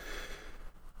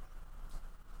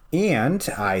 And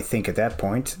I think at that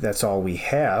point, that's all we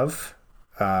have.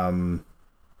 I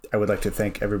would like to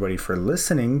thank everybody for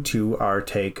listening to our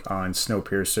take on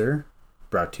Snowpiercer,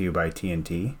 brought to you by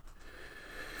TNT.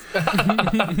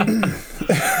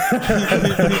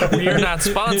 We are not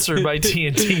sponsored by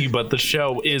TNT, but the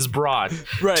show is brought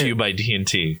to you by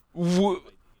TNT.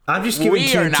 I'm just giving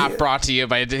we are not brought to you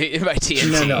by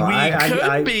TNT. No, we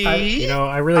could be.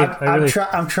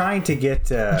 I'm trying to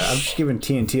get. I'm just giving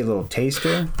TNT a little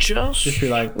taster. Just be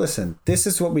like, listen, this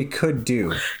is what we could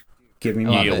do. Give me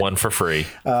you get one for free.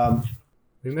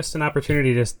 We missed an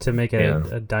opportunity just to make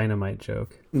a Dynamite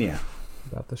joke. Yeah,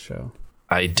 about the show.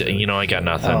 I got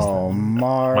nothing. Oh,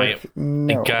 Mark.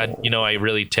 No. God, I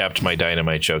really tapped my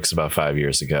Dynamite jokes about 5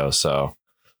 years ago, so.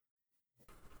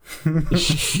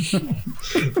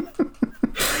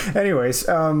 Anyways,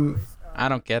 I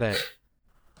don't get it.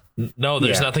 No,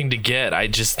 there's nothing to get. I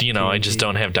just, I just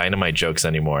don't have Dynamite jokes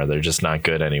anymore. They're just not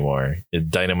good anymore.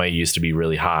 Dynamite used to be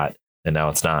really hot, and now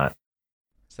it's not.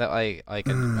 Is that like a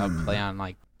play on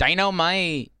like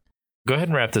Dynamite? Go ahead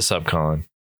and wrap this up, Colin.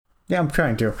 Yeah, I'm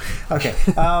trying to. Okay.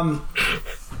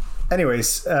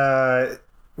 Anyways,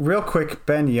 real quick,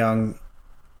 Ben Young,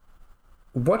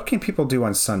 what can people do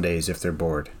on Sundays if they're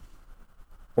bored?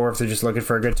 Or if they're just looking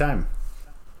for a good time?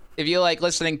 If you like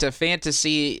listening to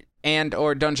fantasy and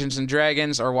or Dungeons and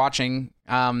Dragons or watching,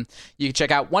 you can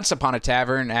check out Once Upon a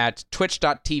Tavern at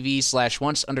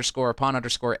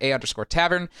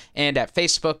twitch.tv/once_upon_a_tavern and at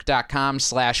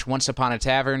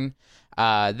facebook.com/onceUponAtavern.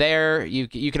 There,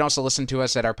 you can also listen to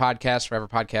us at our podcast, wherever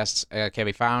podcasts can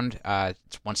be found.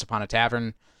 It's Once Upon a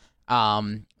Tavern.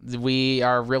 We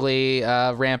are really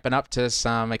ramping up to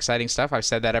some exciting stuff. I've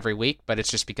said that every week, but it's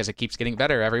just because it keeps getting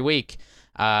better every week.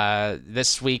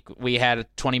 This week we had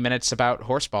 20 minutes about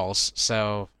horse balls,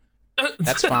 so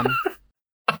that's fun.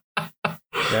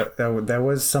 That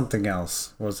was something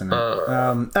else, wasn't it?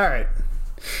 All right.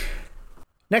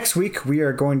 Next week, we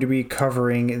are going to be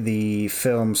covering the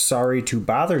film Sorry to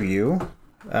Bother You.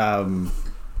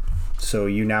 So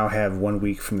you now have 1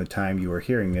 week from the time you are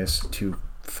hearing this to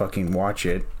fucking watch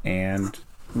it, and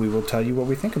we will tell you what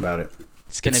we think about it.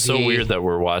 It's so weird that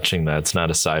we're watching that. It's not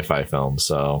a sci-fi film,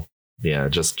 so yeah,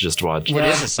 just watch it.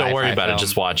 Don't worry about it.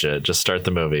 Just watch it. Just start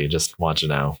the movie. Just watch it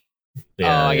now.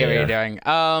 Yeah, I get what you're doing.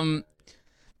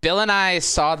 Bill and I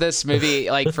saw this movie.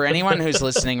 Like, for anyone who's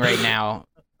listening right now,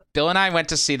 Bill and I went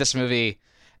to see this movie,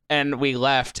 and we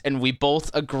left, and we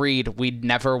both agreed we'd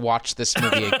never watch this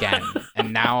movie again.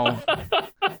 And now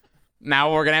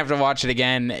we're gonna have to watch it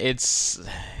again.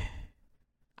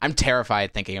 I'm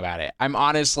terrified thinking about it. I'm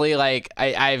honestly like,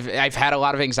 I've had a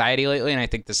lot of anxiety lately, and I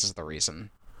think this is the reason.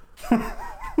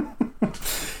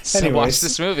 So watch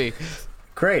this movie.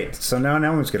 Great. So now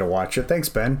one's gonna watch it. Thanks,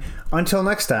 Ben. Until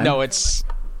next time. No, it's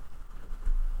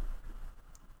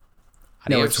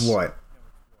what?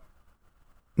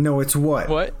 No, it's what?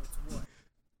 What?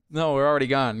 No, we're already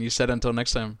gone. You said until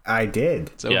next time. I did.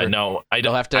 It's over. Yeah, no, I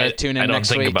don't You'll have to tune in I don't next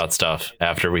think week. about stuff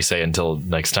after we say until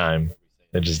next time.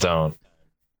 I just don't.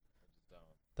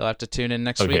 They'll have to tune in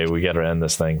next Okay, week. we got to end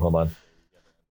this thing. Hold on.